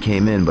way I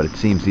came in, but it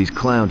seems these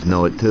clowns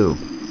know it too.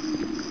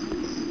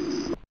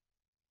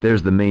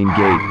 There's the main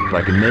gate. If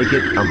I can make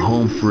it, I'm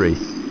home free.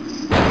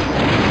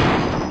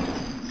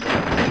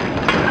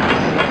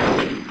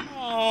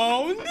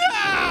 Oh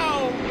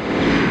no!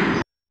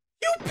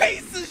 You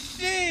piece of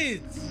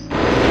shit!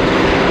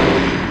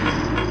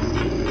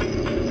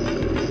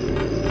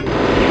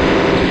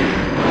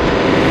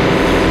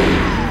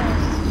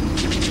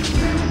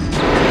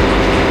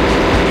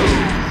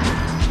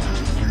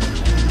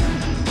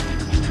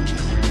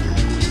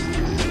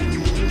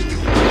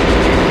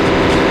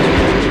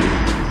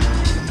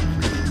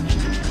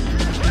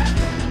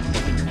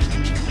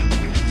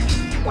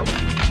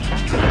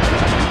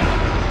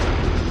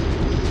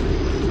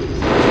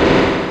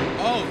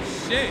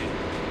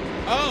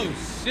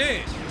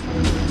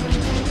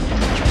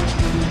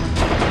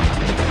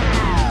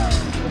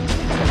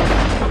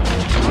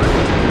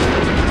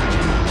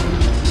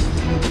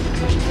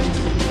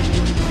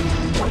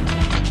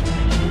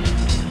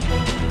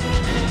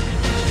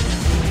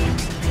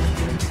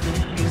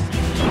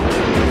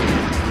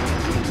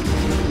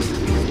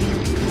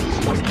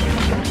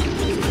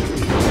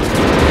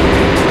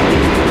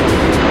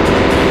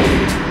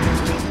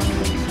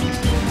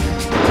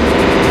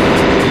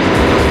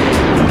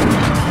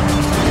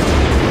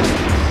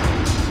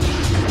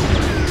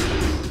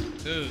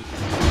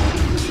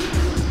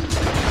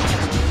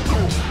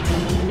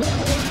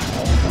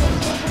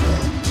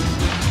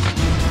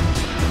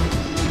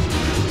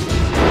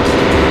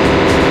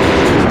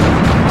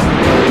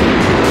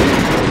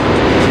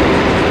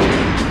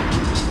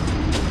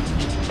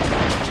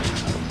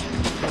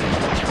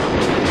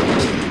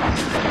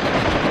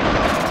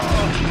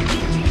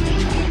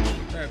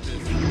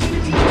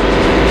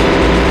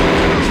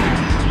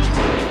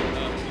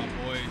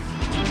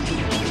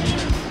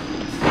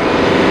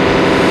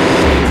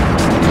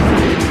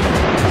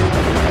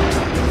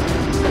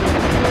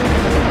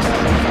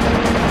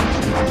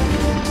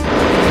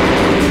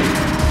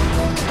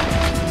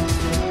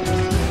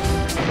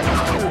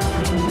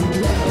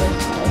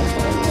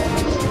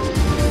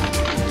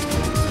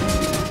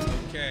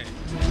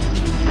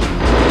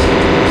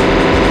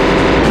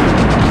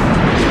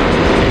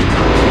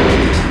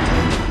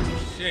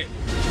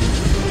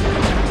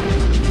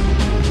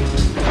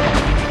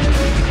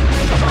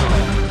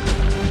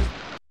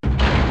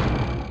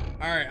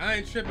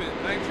 tripping.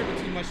 I ain't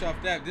tripping too much off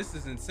that. This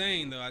is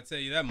insane, though. I tell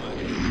you that much.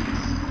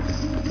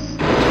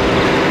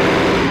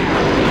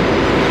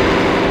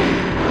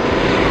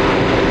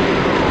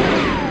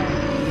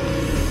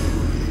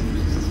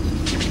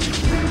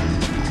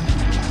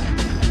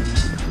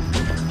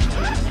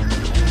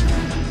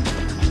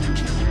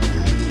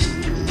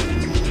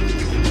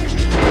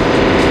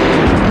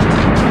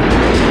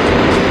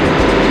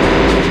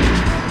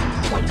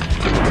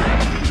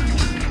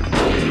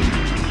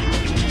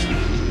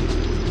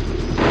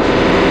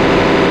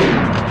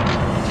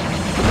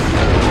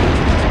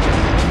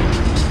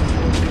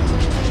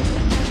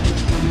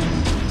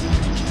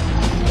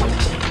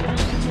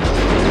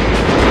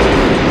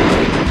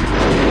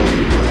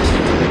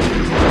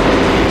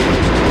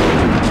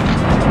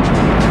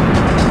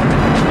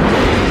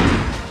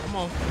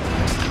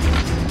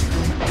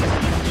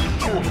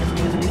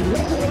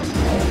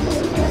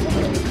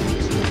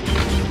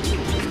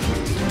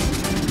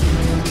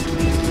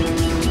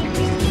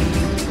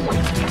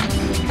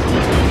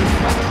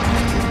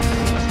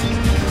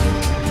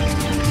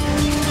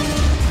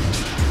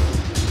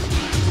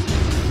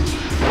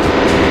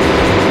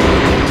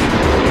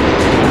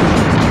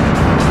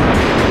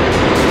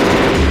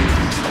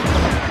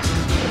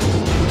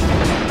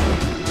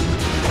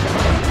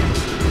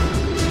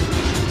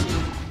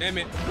 Damn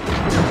it.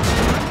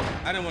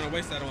 I didn't want to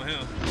waste that on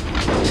him.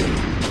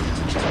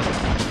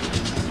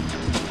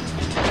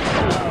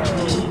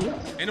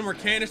 And there were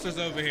canisters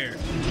over here.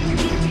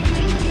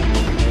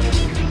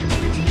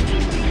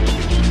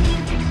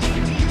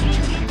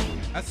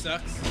 That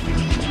sucks.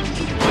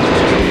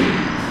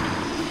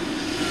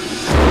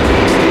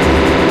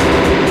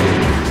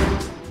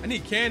 I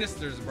need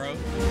canisters, bro.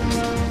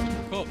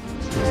 Cool.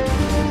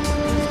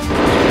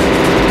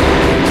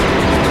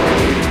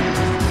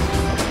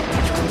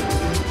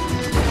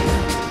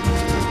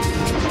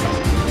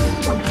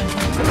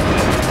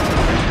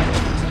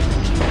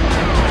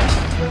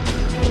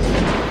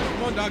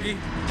 Come on, doggy.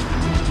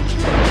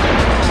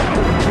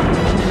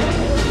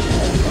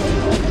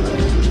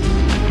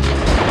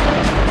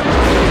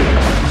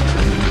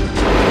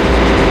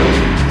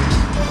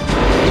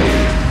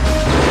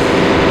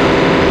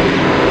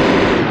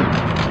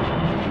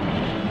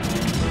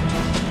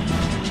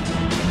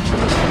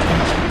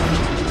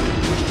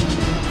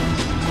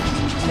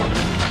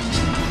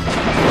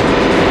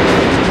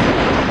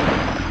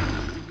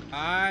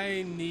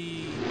 I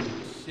need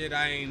shit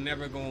I ain't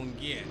never gonna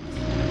get.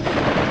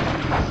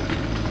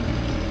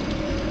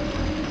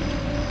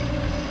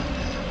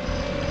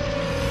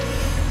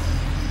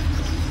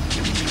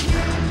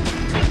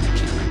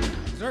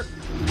 Zerk.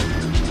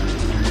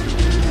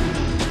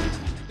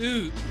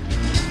 Dude.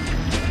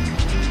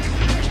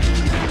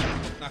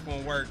 Not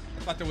gonna work. I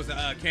thought there was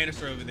a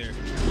canister over there.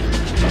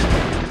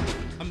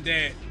 I'm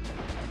dead.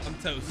 I'm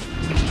toast.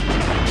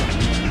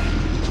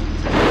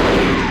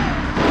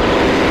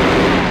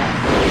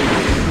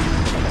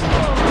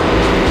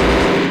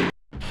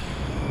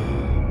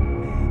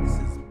 This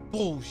is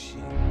bullshit.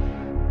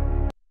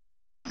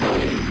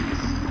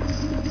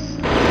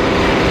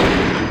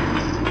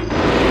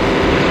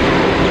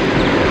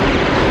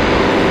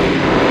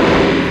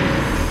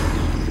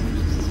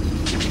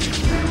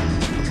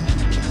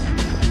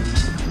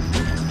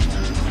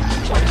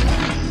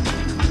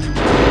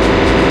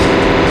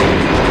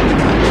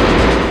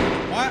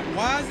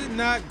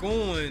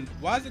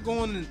 Why is it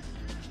going in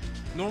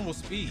normal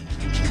speed?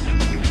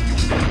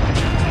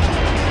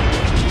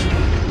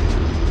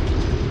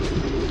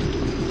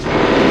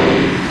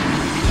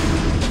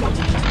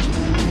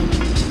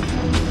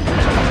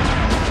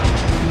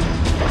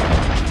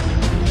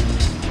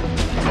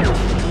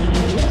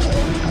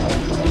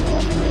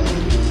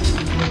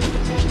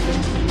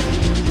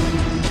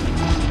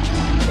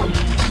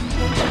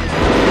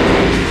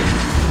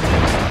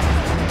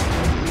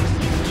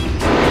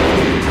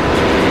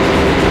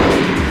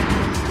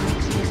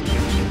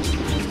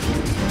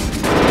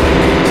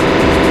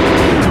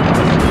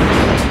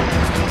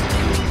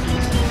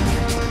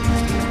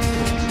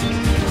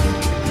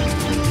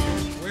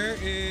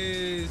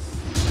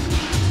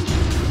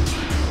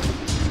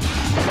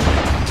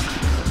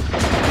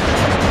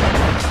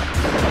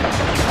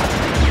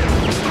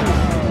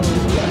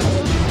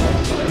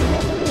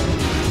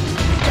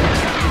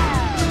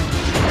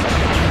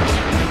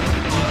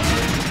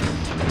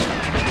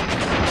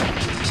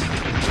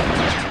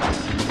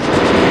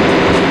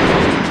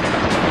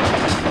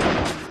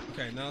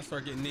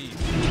 Start getting these.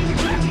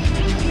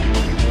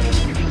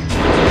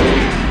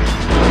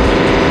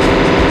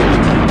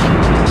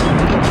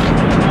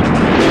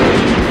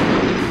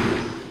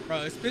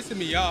 Bro, it's pissing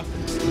me off.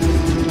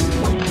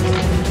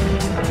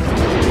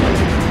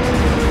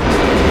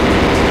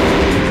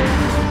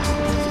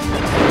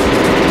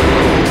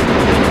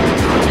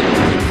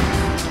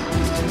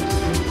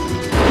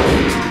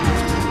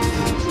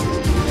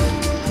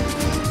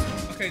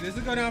 Okay, does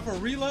it go down for a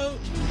reload?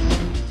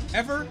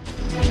 Ever?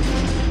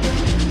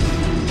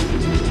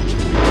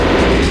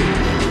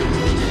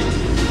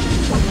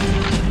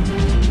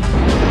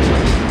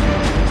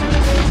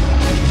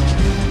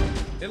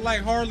 It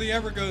like hardly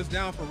ever goes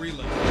down for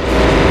reload.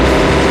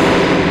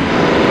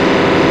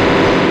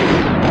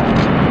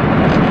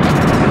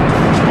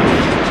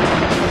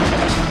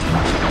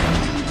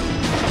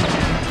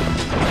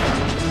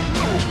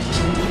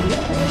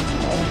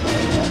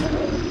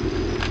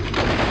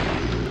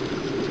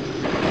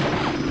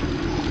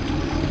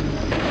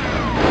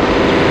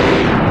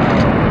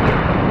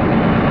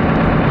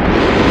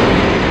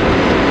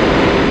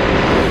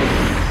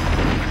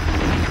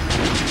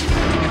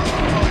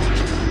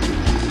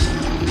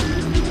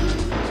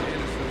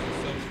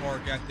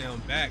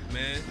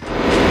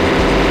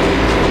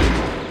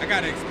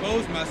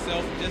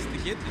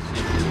 get this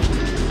shit.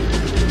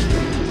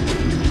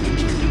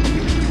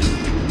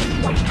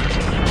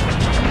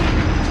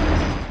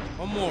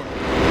 One more.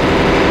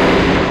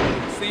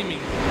 See me.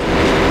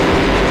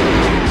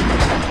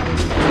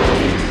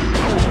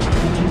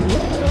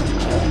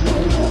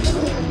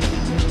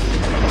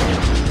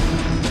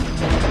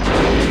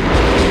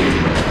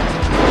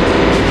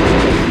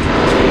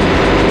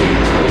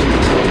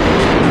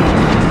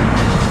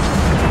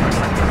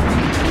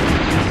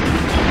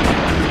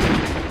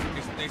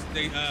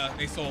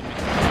 They sold me.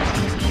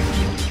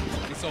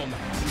 They sold me.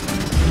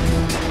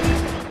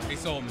 They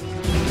sold me.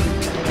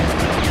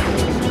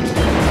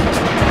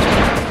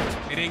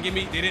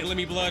 They didn't let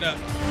me blood up.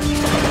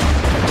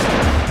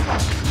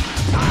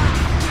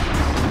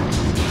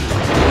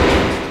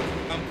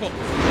 I'm cool.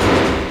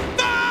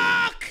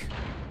 Fuck!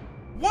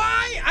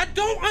 Why? I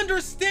don't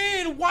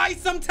understand why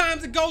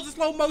sometimes it goes in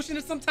slow motion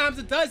and sometimes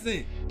it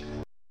doesn't.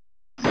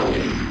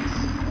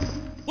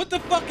 What the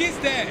fuck is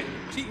that?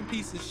 Cheating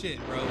piece of shit,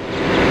 bro.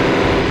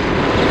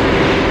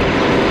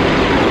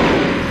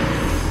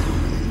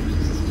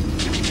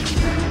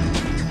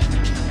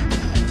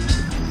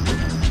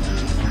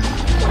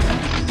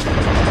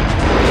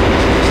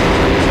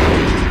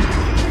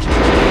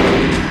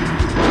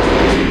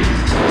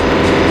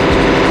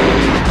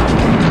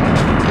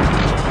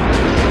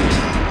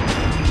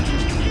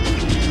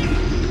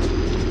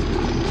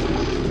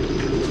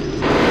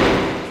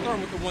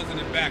 Starting with the ones in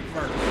the back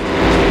first.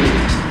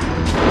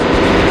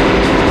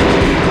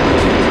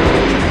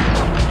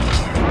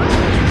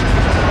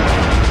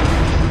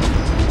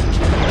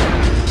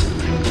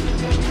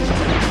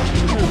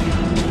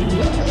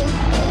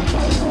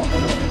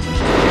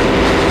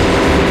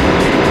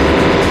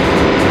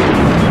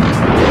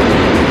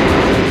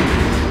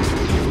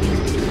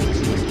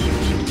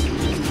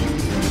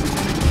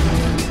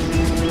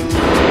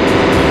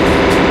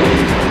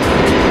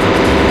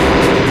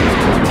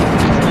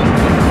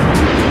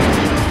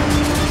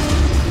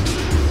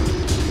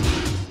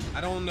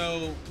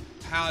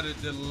 To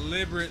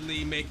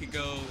deliberately make it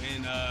go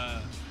in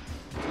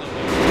slow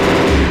motion.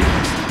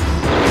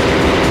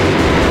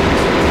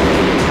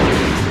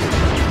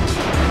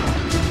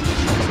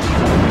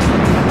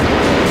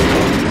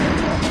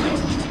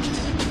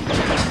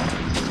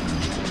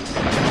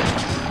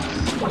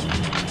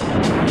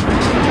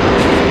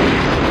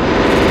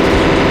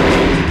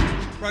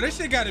 Bro, this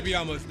shit gotta be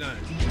almost done.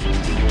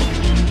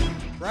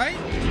 Right?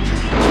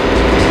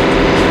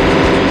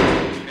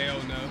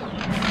 Hell no.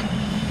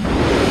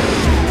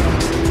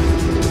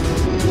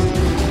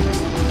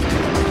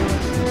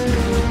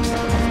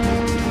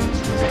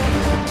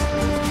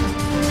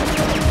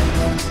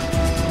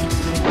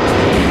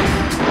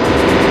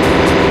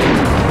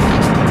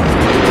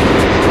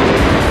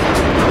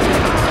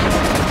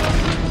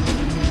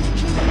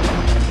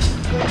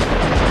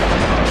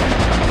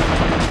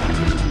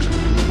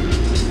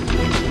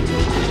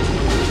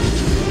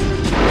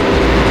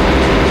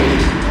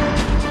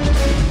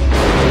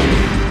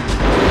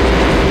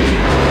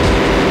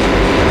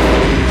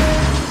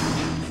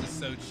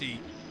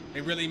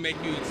 Really make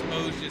you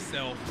expose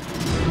yourself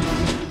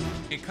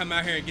and come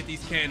out here and get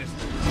these canisters.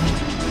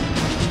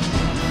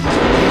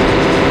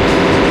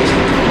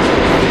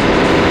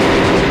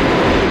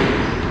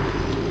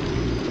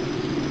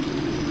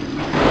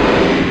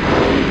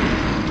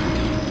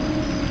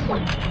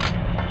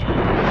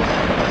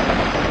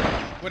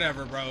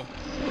 Whatever, bro.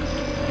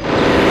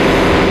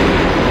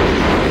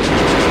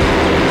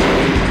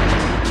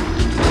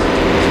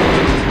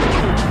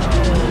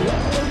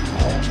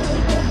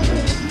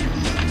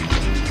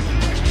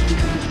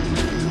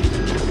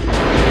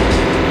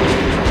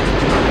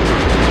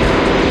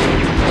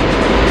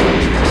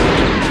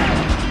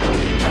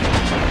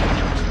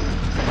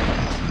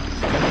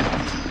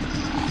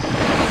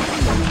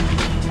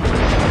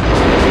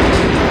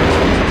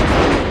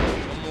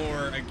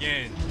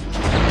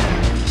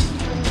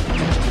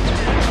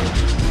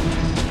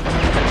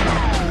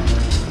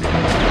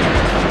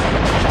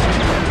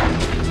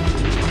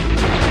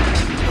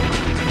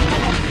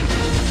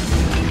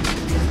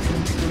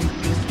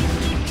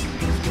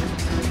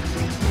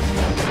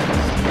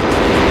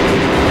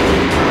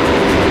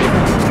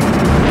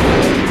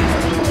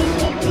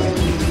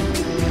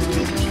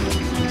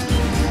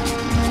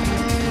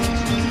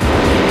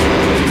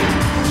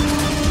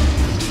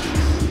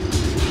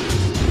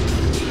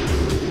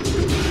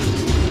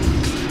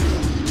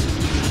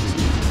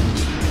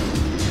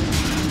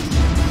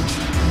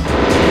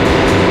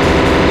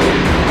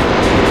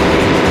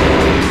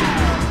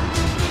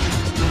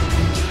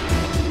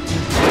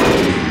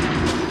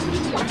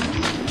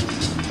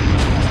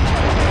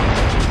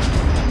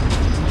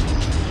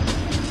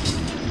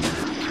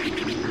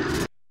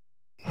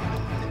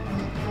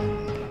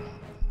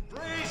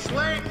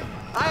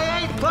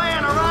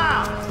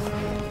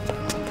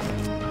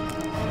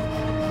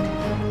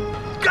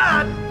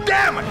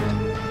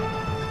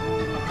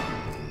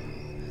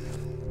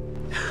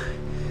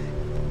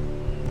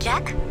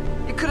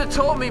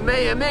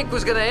 Mayhem Inc.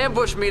 was gonna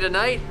ambush me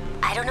tonight.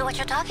 I don't know what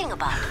you're talking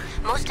about.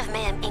 Most of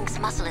Mayhem Inc.'s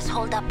muscle is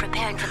holed up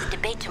preparing for the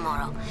debate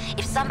tomorrow.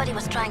 If somebody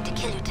was trying to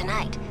kill you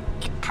tonight,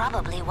 it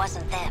probably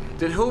wasn't them.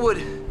 Then who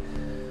would...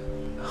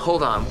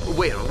 Hold on,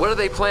 wait, what are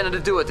they planning to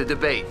do at the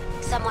debate?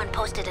 Someone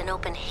posted an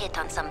open hit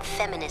on some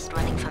feminist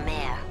running for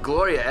mayor.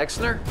 Gloria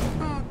Exner?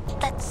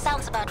 That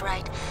sounds about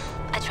right.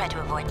 I try to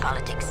avoid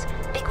politics.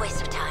 Big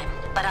waste of time.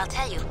 But I'll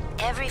tell you,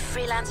 every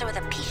freelancer with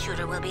a pea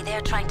shooter will be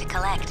there trying to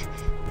collect.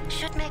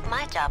 Should make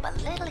my job a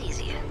little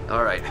easier.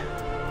 All right.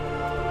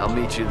 I'll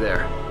meet you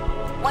there.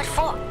 What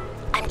for?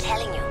 I'm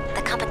telling you,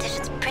 the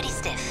competition's pretty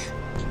stiff.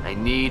 I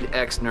need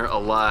Exner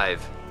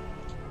alive.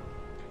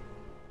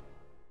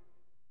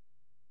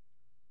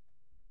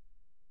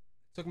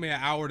 Took me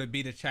an hour to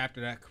beat a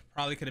chapter that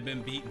probably could have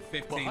been beaten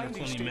 15 Behind or these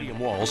 20 stadium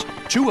minutes. walls,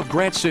 two of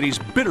Grant City's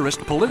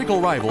bitterest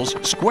political rivals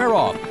square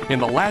off in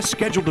the last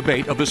scheduled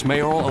debate of this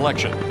mayoral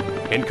election.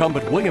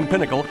 Incumbent William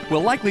Pinnacle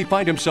will likely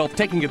find himself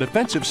taking a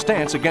defensive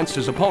stance against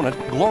his opponent,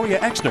 Gloria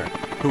Exner,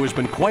 who has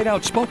been quite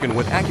outspoken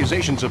with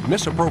accusations of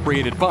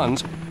misappropriated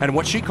funds and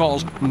what she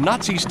calls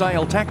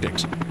Nazi-style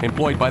tactics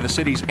employed by the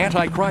city's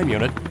anti-crime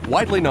unit,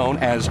 widely known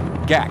as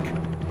GAC.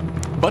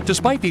 But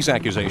despite these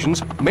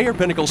accusations, Mayor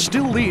Pinnacle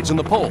still leads in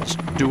the polls,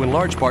 due in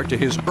large part to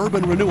his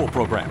urban renewal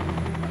program.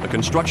 The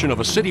construction of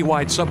a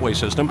citywide subway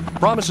system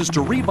promises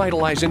to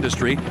revitalize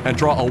industry and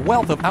draw a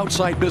wealth of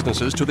outside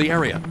businesses to the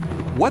area.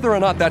 Whether or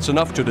not that's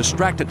enough to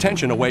distract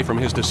attention away from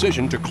his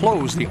decision to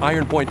close the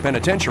Iron Point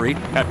Penitentiary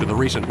after the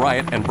recent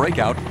riot and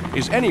breakout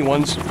is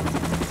anyone's...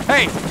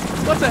 Hey,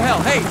 what the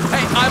hell? Hey,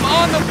 I'm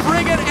on the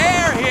friggin'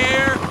 air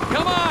here!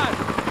 Come on!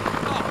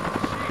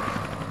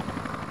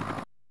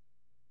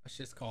 That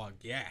shit's called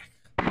Yak.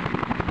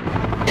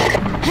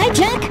 Hi,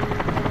 Jack.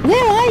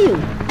 Where are you?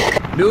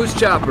 News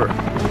chopper,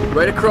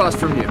 right across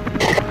from you.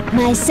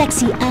 My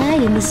sexy eye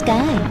in the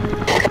sky.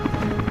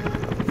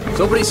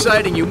 Somebody's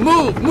sighting you.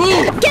 Move!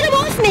 Move! Get him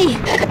off me!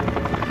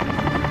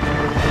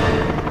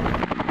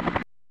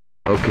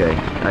 Okay,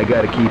 I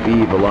gotta keep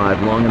Eve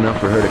alive long enough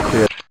for her to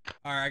clear.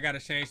 Alright, I gotta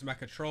change my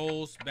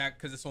controls back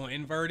because it's on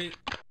inverted.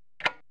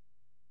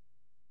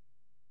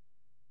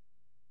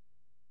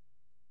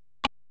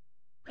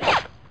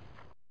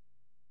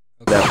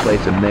 That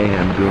place of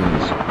Mayhem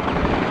goons.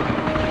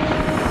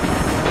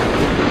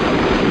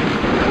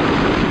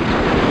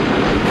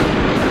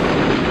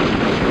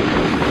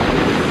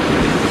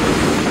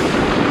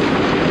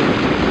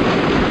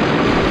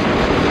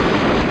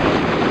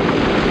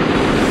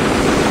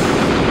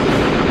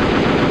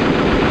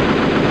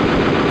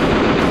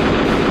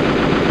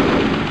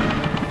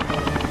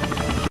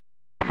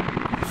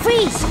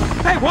 Freeze!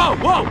 Hey,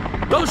 whoa!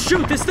 Don't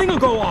shoot, this thing will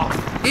go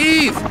off!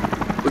 Eve!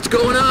 What's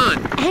going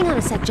on? Hang on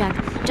a sec, Jack.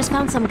 Just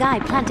found some guy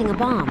planting a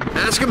bomb.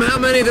 Ask him how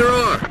many there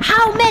are.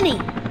 How many?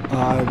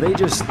 They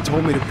just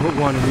told me to put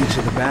one in each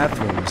of the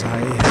bathrooms.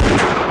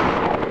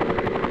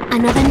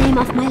 Another name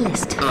off my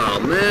list. Oh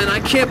man, I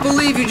can't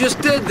believe you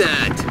just did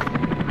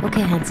that.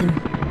 Okay, handsome.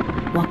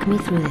 Walk me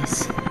through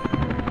this.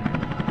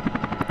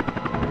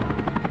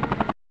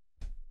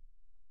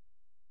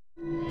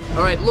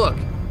 All right, look.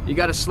 You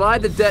gotta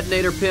slide the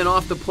detonator pin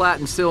off the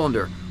platen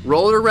cylinder.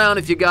 Roll it around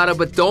if you gotta,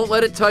 but don't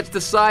let it touch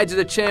the sides of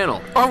the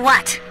channel. Or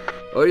what?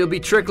 Or you'll be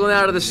trickling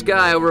out of the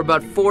sky over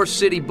about 4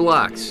 city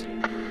blocks.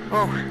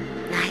 Oh,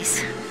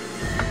 nice.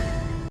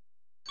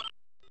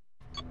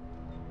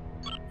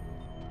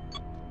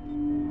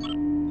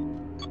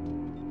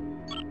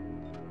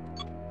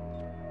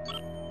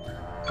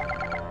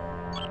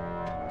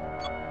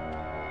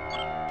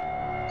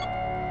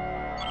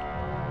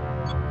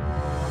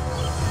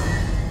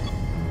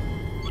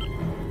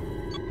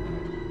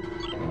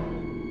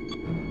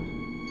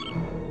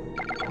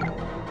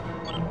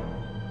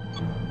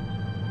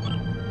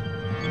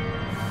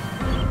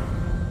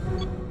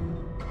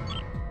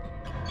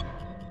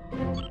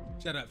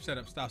 Shut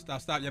up,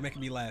 stop, you're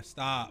making me laugh.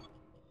 Stop.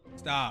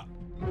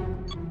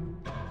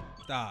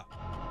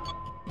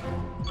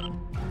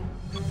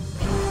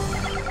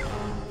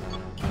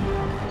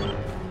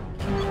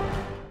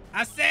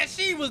 I said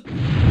she was...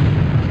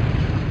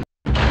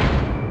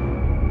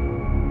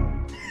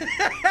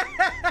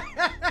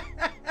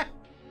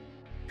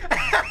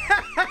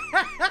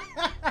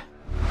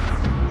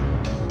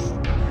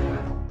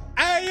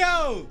 Hey,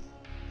 yo!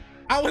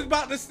 I was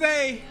about to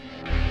say...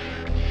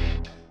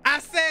 I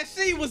said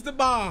she was the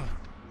bomb.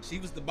 She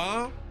was the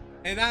bomb.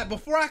 And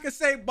before I could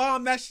say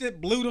bomb, that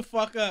shit blew the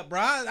fuck up, bro.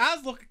 I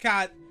was looking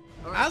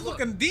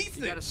looking decent.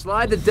 You gotta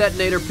slide the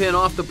detonator pin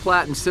off the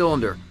platen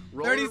cylinder.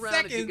 Roll 30 it around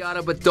seconds. if you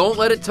gotta, but don't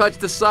let it touch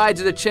the sides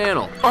of the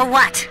channel. Or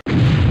what?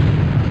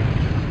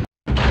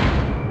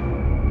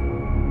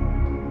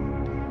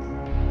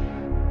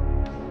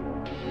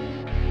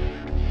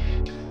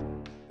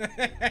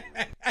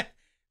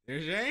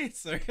 There's your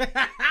answer.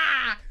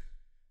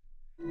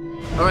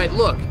 All right,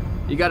 look.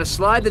 You gotta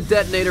slide the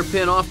detonator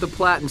pin off the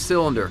platen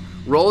cylinder.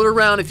 Roll it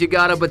around if you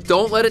gotta, but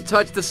don't let it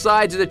touch the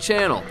sides of the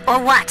channel.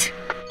 Or what?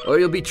 Or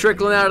you'll be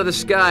trickling out of the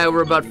sky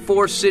over about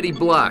 4 city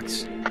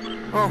blocks.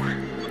 Oh,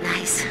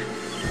 nice.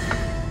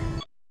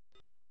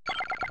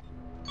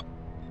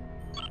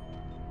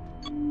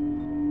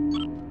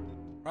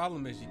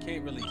 problem is you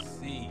can't really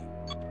see.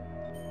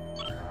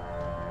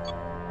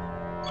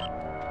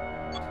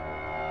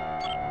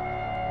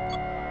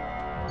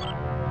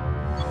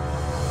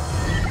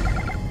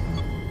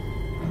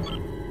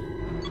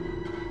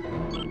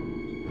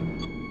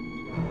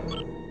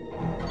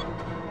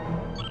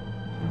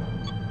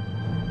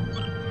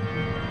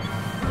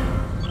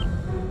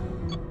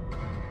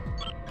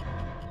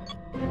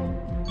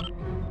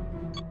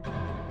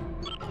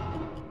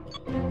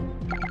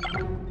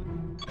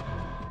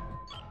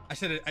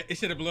 It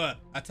should have blew up.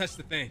 I touched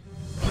the thing.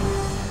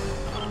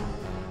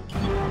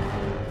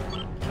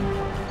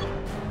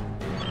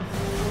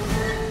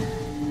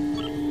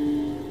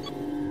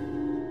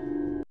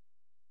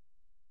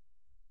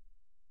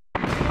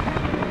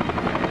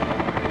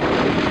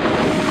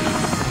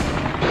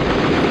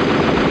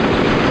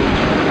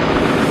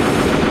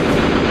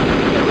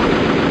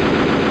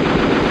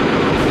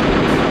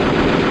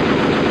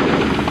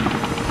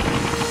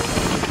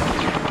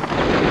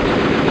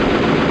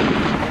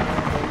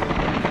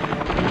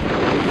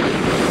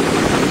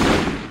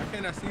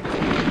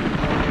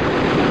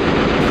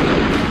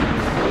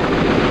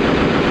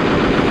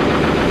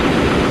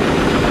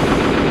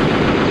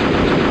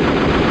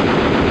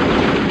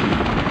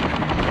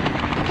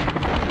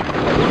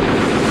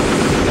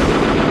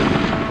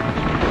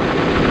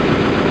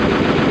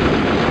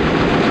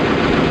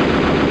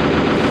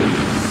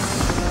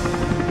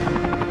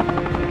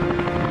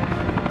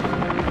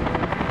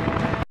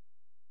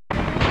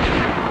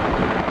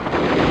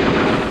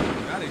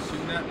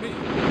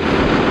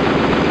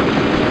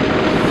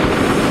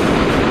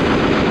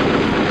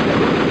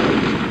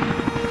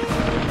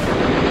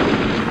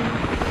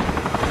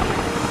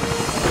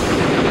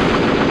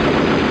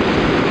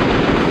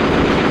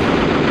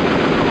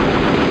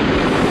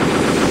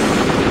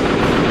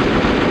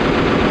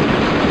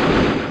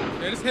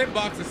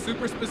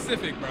 Super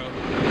specific, bro.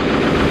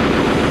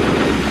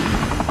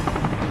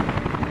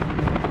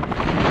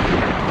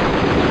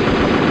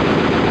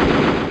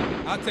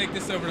 I'll take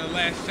this over the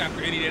last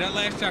chapter any day. That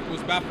last chapter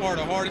was by far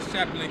the hardest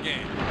chapter in the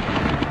game.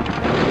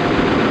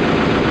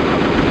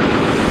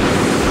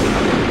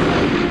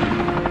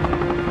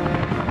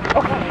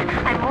 Okay,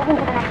 I'm moving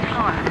to the next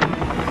floor.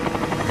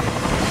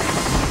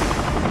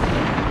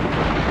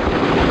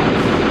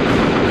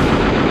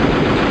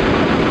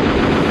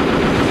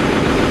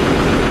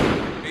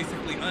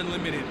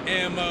 Unlimited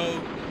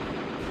ammo,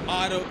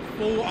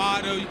 full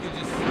auto, you can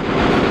just, you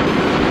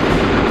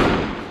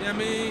know what I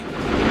mean?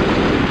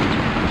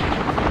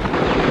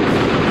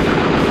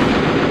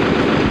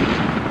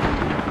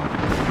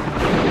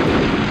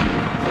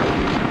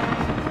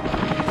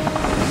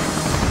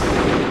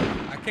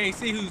 I can't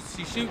see who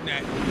she's shooting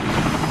at.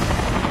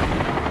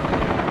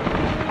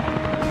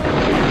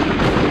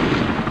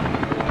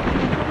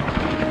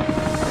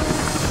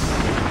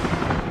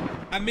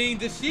 I mean,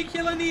 does she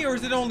kill any or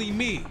is it only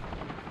me?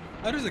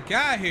 Oh, there's a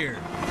guy here.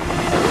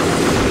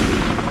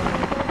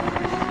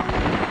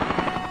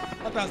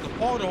 I thought that was the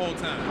Paul the whole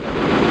time.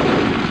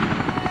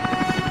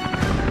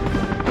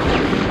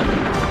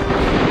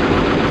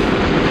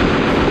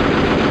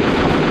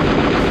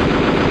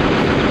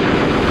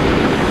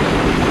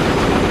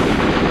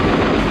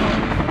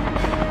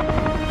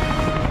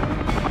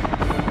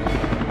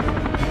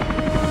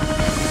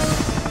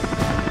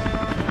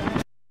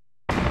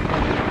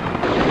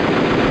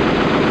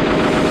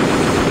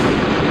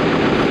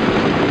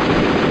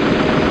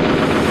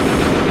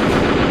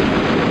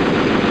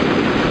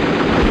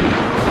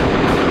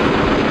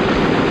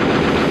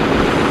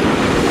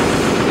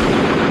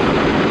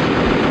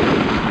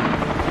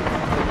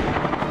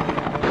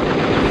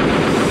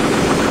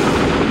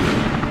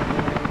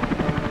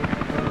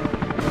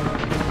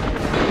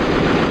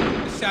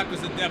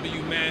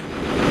 W, man.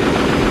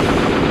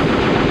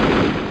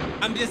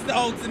 I'm just the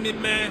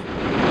ultimate, man.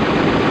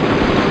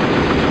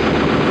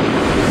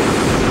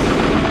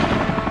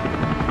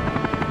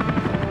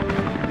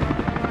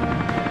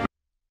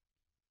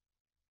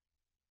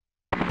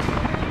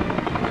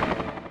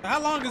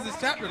 How long is this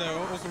chapter though?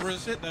 On some real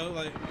shit though,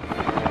 like.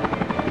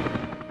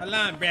 A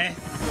line, bruh.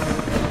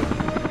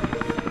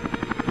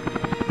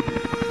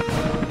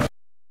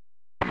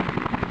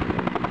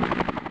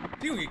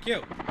 You gonna get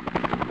killed.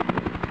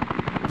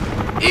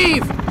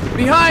 Eve!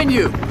 Behind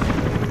you!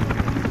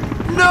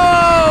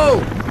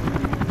 No!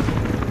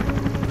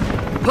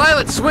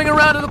 Pilot, swing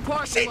around to the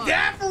park. She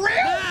dead for real?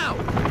 Now!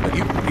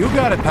 You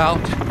got it, pal.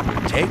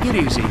 Take it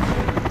easy.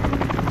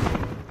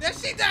 That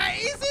she died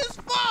easy as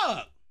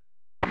fuck!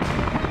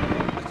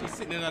 But she's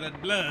sitting in all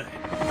that blood.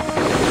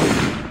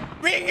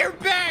 Bring her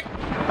back!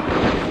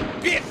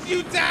 Bitch,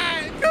 you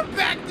died! Come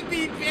back to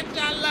me, bitch,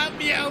 I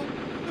love you!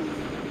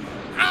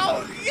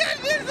 Oh,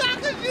 goodness, how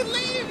could you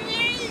leave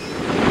me?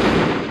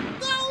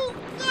 Oh,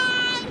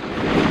 God!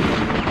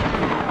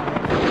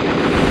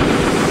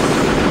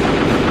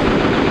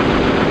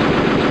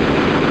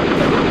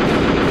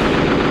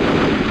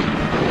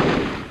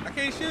 I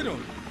can't shoot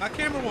him. My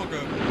camera won't go.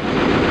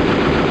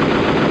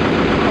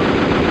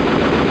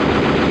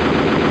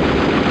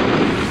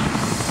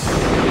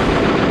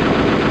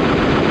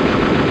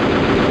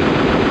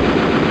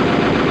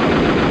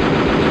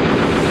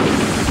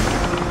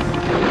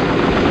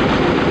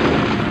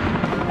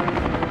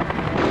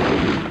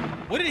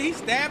 shit? He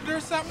stabbed her or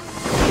something?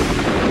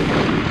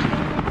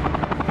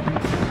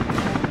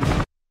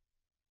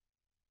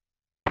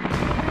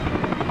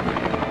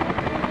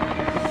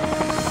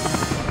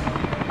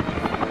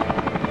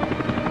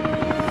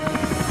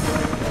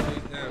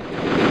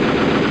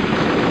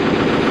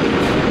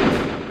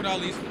 Look at all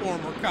these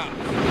former cops.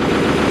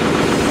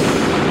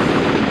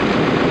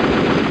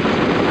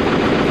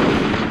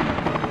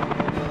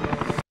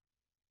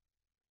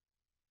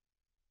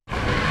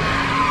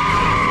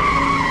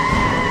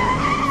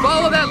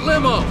 Follow that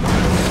limo!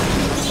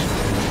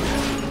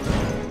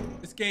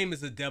 This game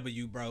is a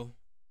W, bro.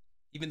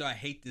 Even though I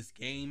hate this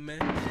game, man,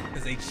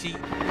 because they cheat.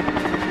 What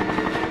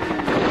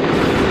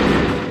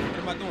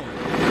am I doing?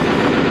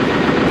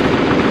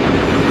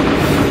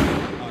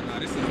 Oh, no,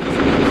 this is...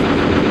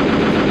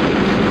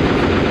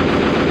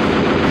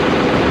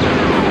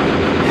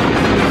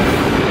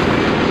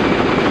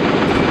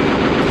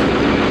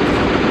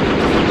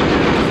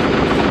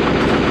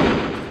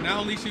 Not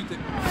only shoot the...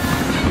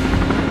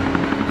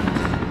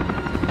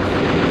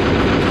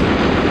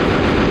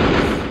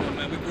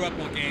 up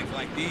on games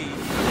like these.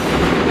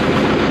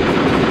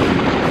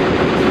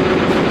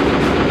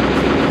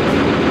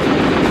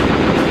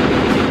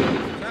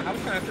 I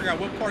was trying to figure out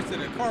what parts of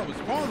the car was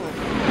vulnerable.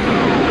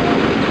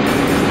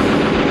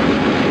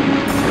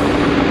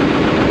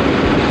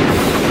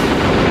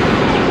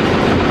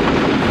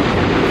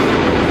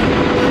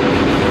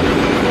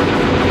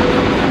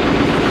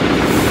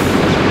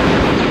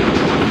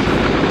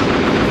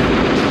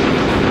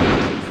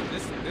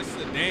 This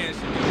sedan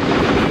should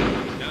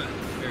be done.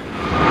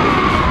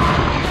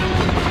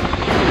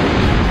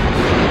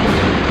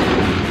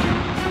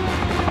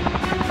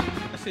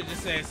 Should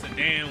just say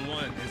sedan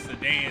 1 and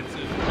sedan 2.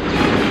 I'm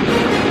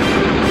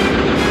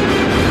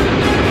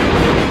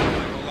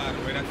not gonna lie, the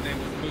way that thing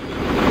was moving.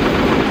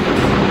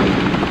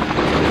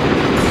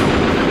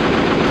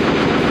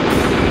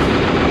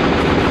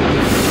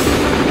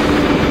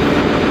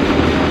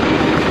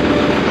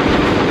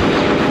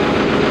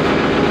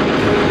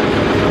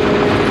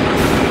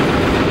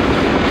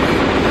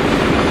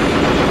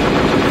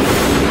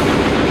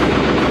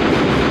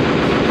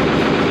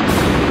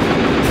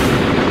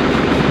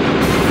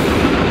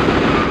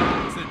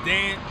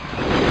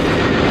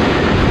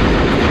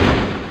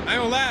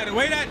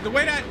 The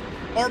way that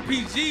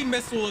RPG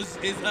missile is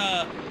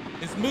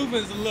moving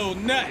is a little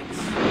nuts.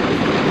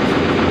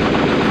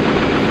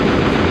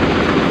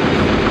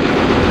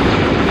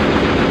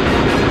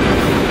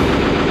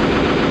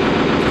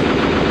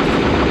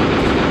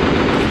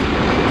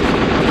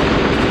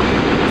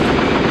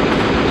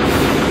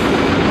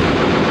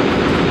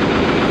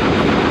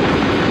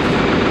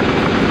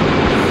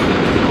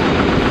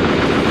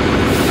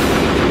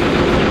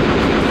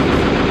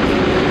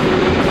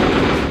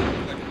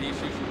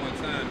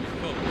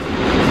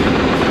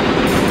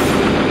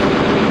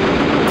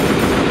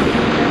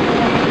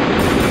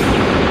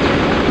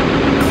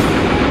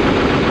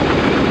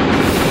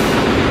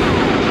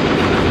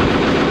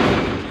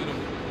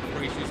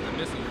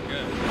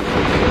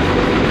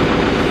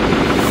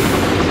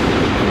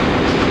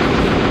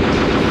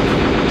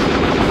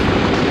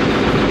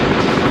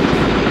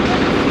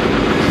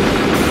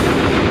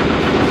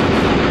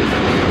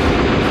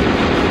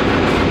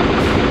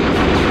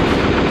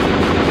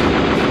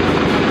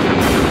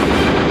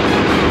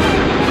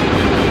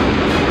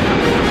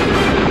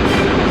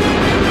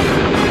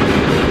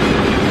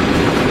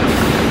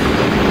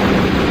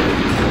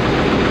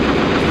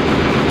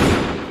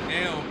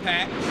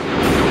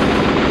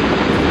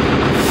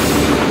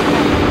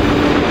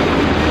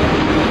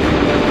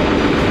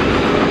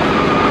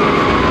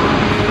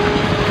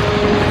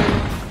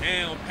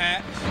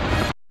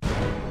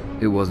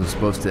 It wasn't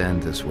supposed to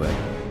end this way.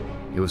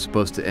 It was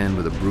supposed to end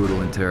with a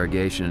brutal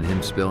interrogation and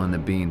him spilling the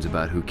beans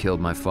about who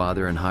killed my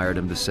father and hired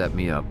him to set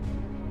me up.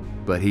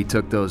 But he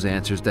took those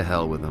answers to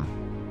hell with him.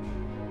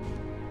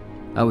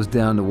 I was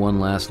down to one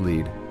last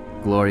lead,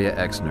 Gloria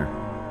Exner.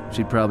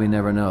 She'd probably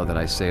never know that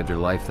I saved her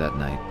life that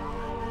night,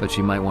 but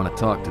she might want to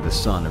talk to the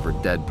son of her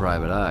dead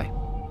private eye.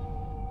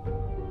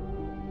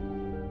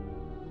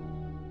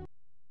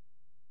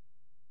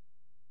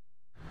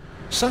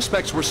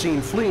 Suspects were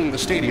seen fleeing the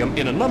stadium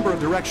in a number of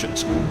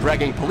directions,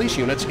 dragging police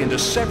units into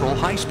several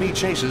high-speed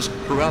chases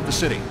throughout the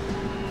city.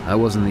 I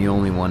wasn't the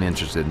only one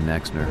interested in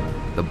Exner.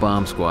 The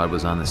bomb squad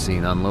was on the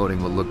scene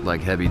unloading what looked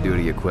like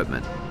heavy-duty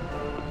equipment.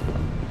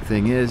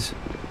 Thing is,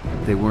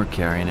 they weren't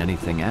carrying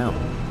anything out.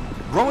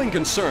 Growing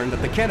concern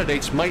that the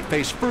candidates might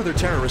face further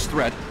terrorist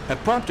threat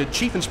have prompted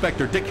Chief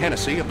Inspector Dick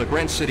Hennessy of the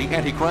Grant City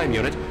Anti-Crime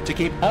Unit to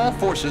keep all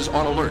forces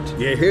on alert.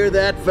 You hear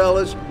that,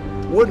 fellas?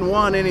 Wouldn't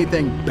want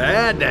anything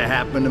bad to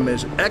happen to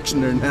Miss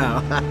Exner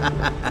now.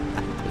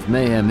 If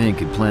Mayhem Inc.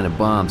 had planted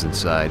bombs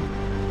inside,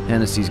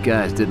 Hennessy's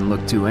guys didn't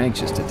look too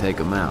anxious to take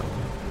them out.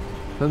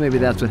 But maybe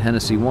that's what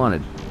Hennessy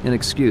wanted, an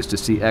excuse to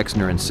see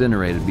Exner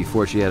incinerated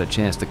before she had a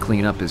chance to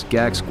clean up his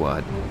gag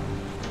squad.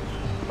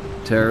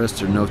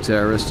 Terrorists or no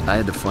terrorists, I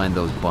had to find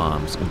those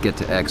bombs and get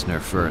to Exner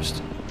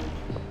first.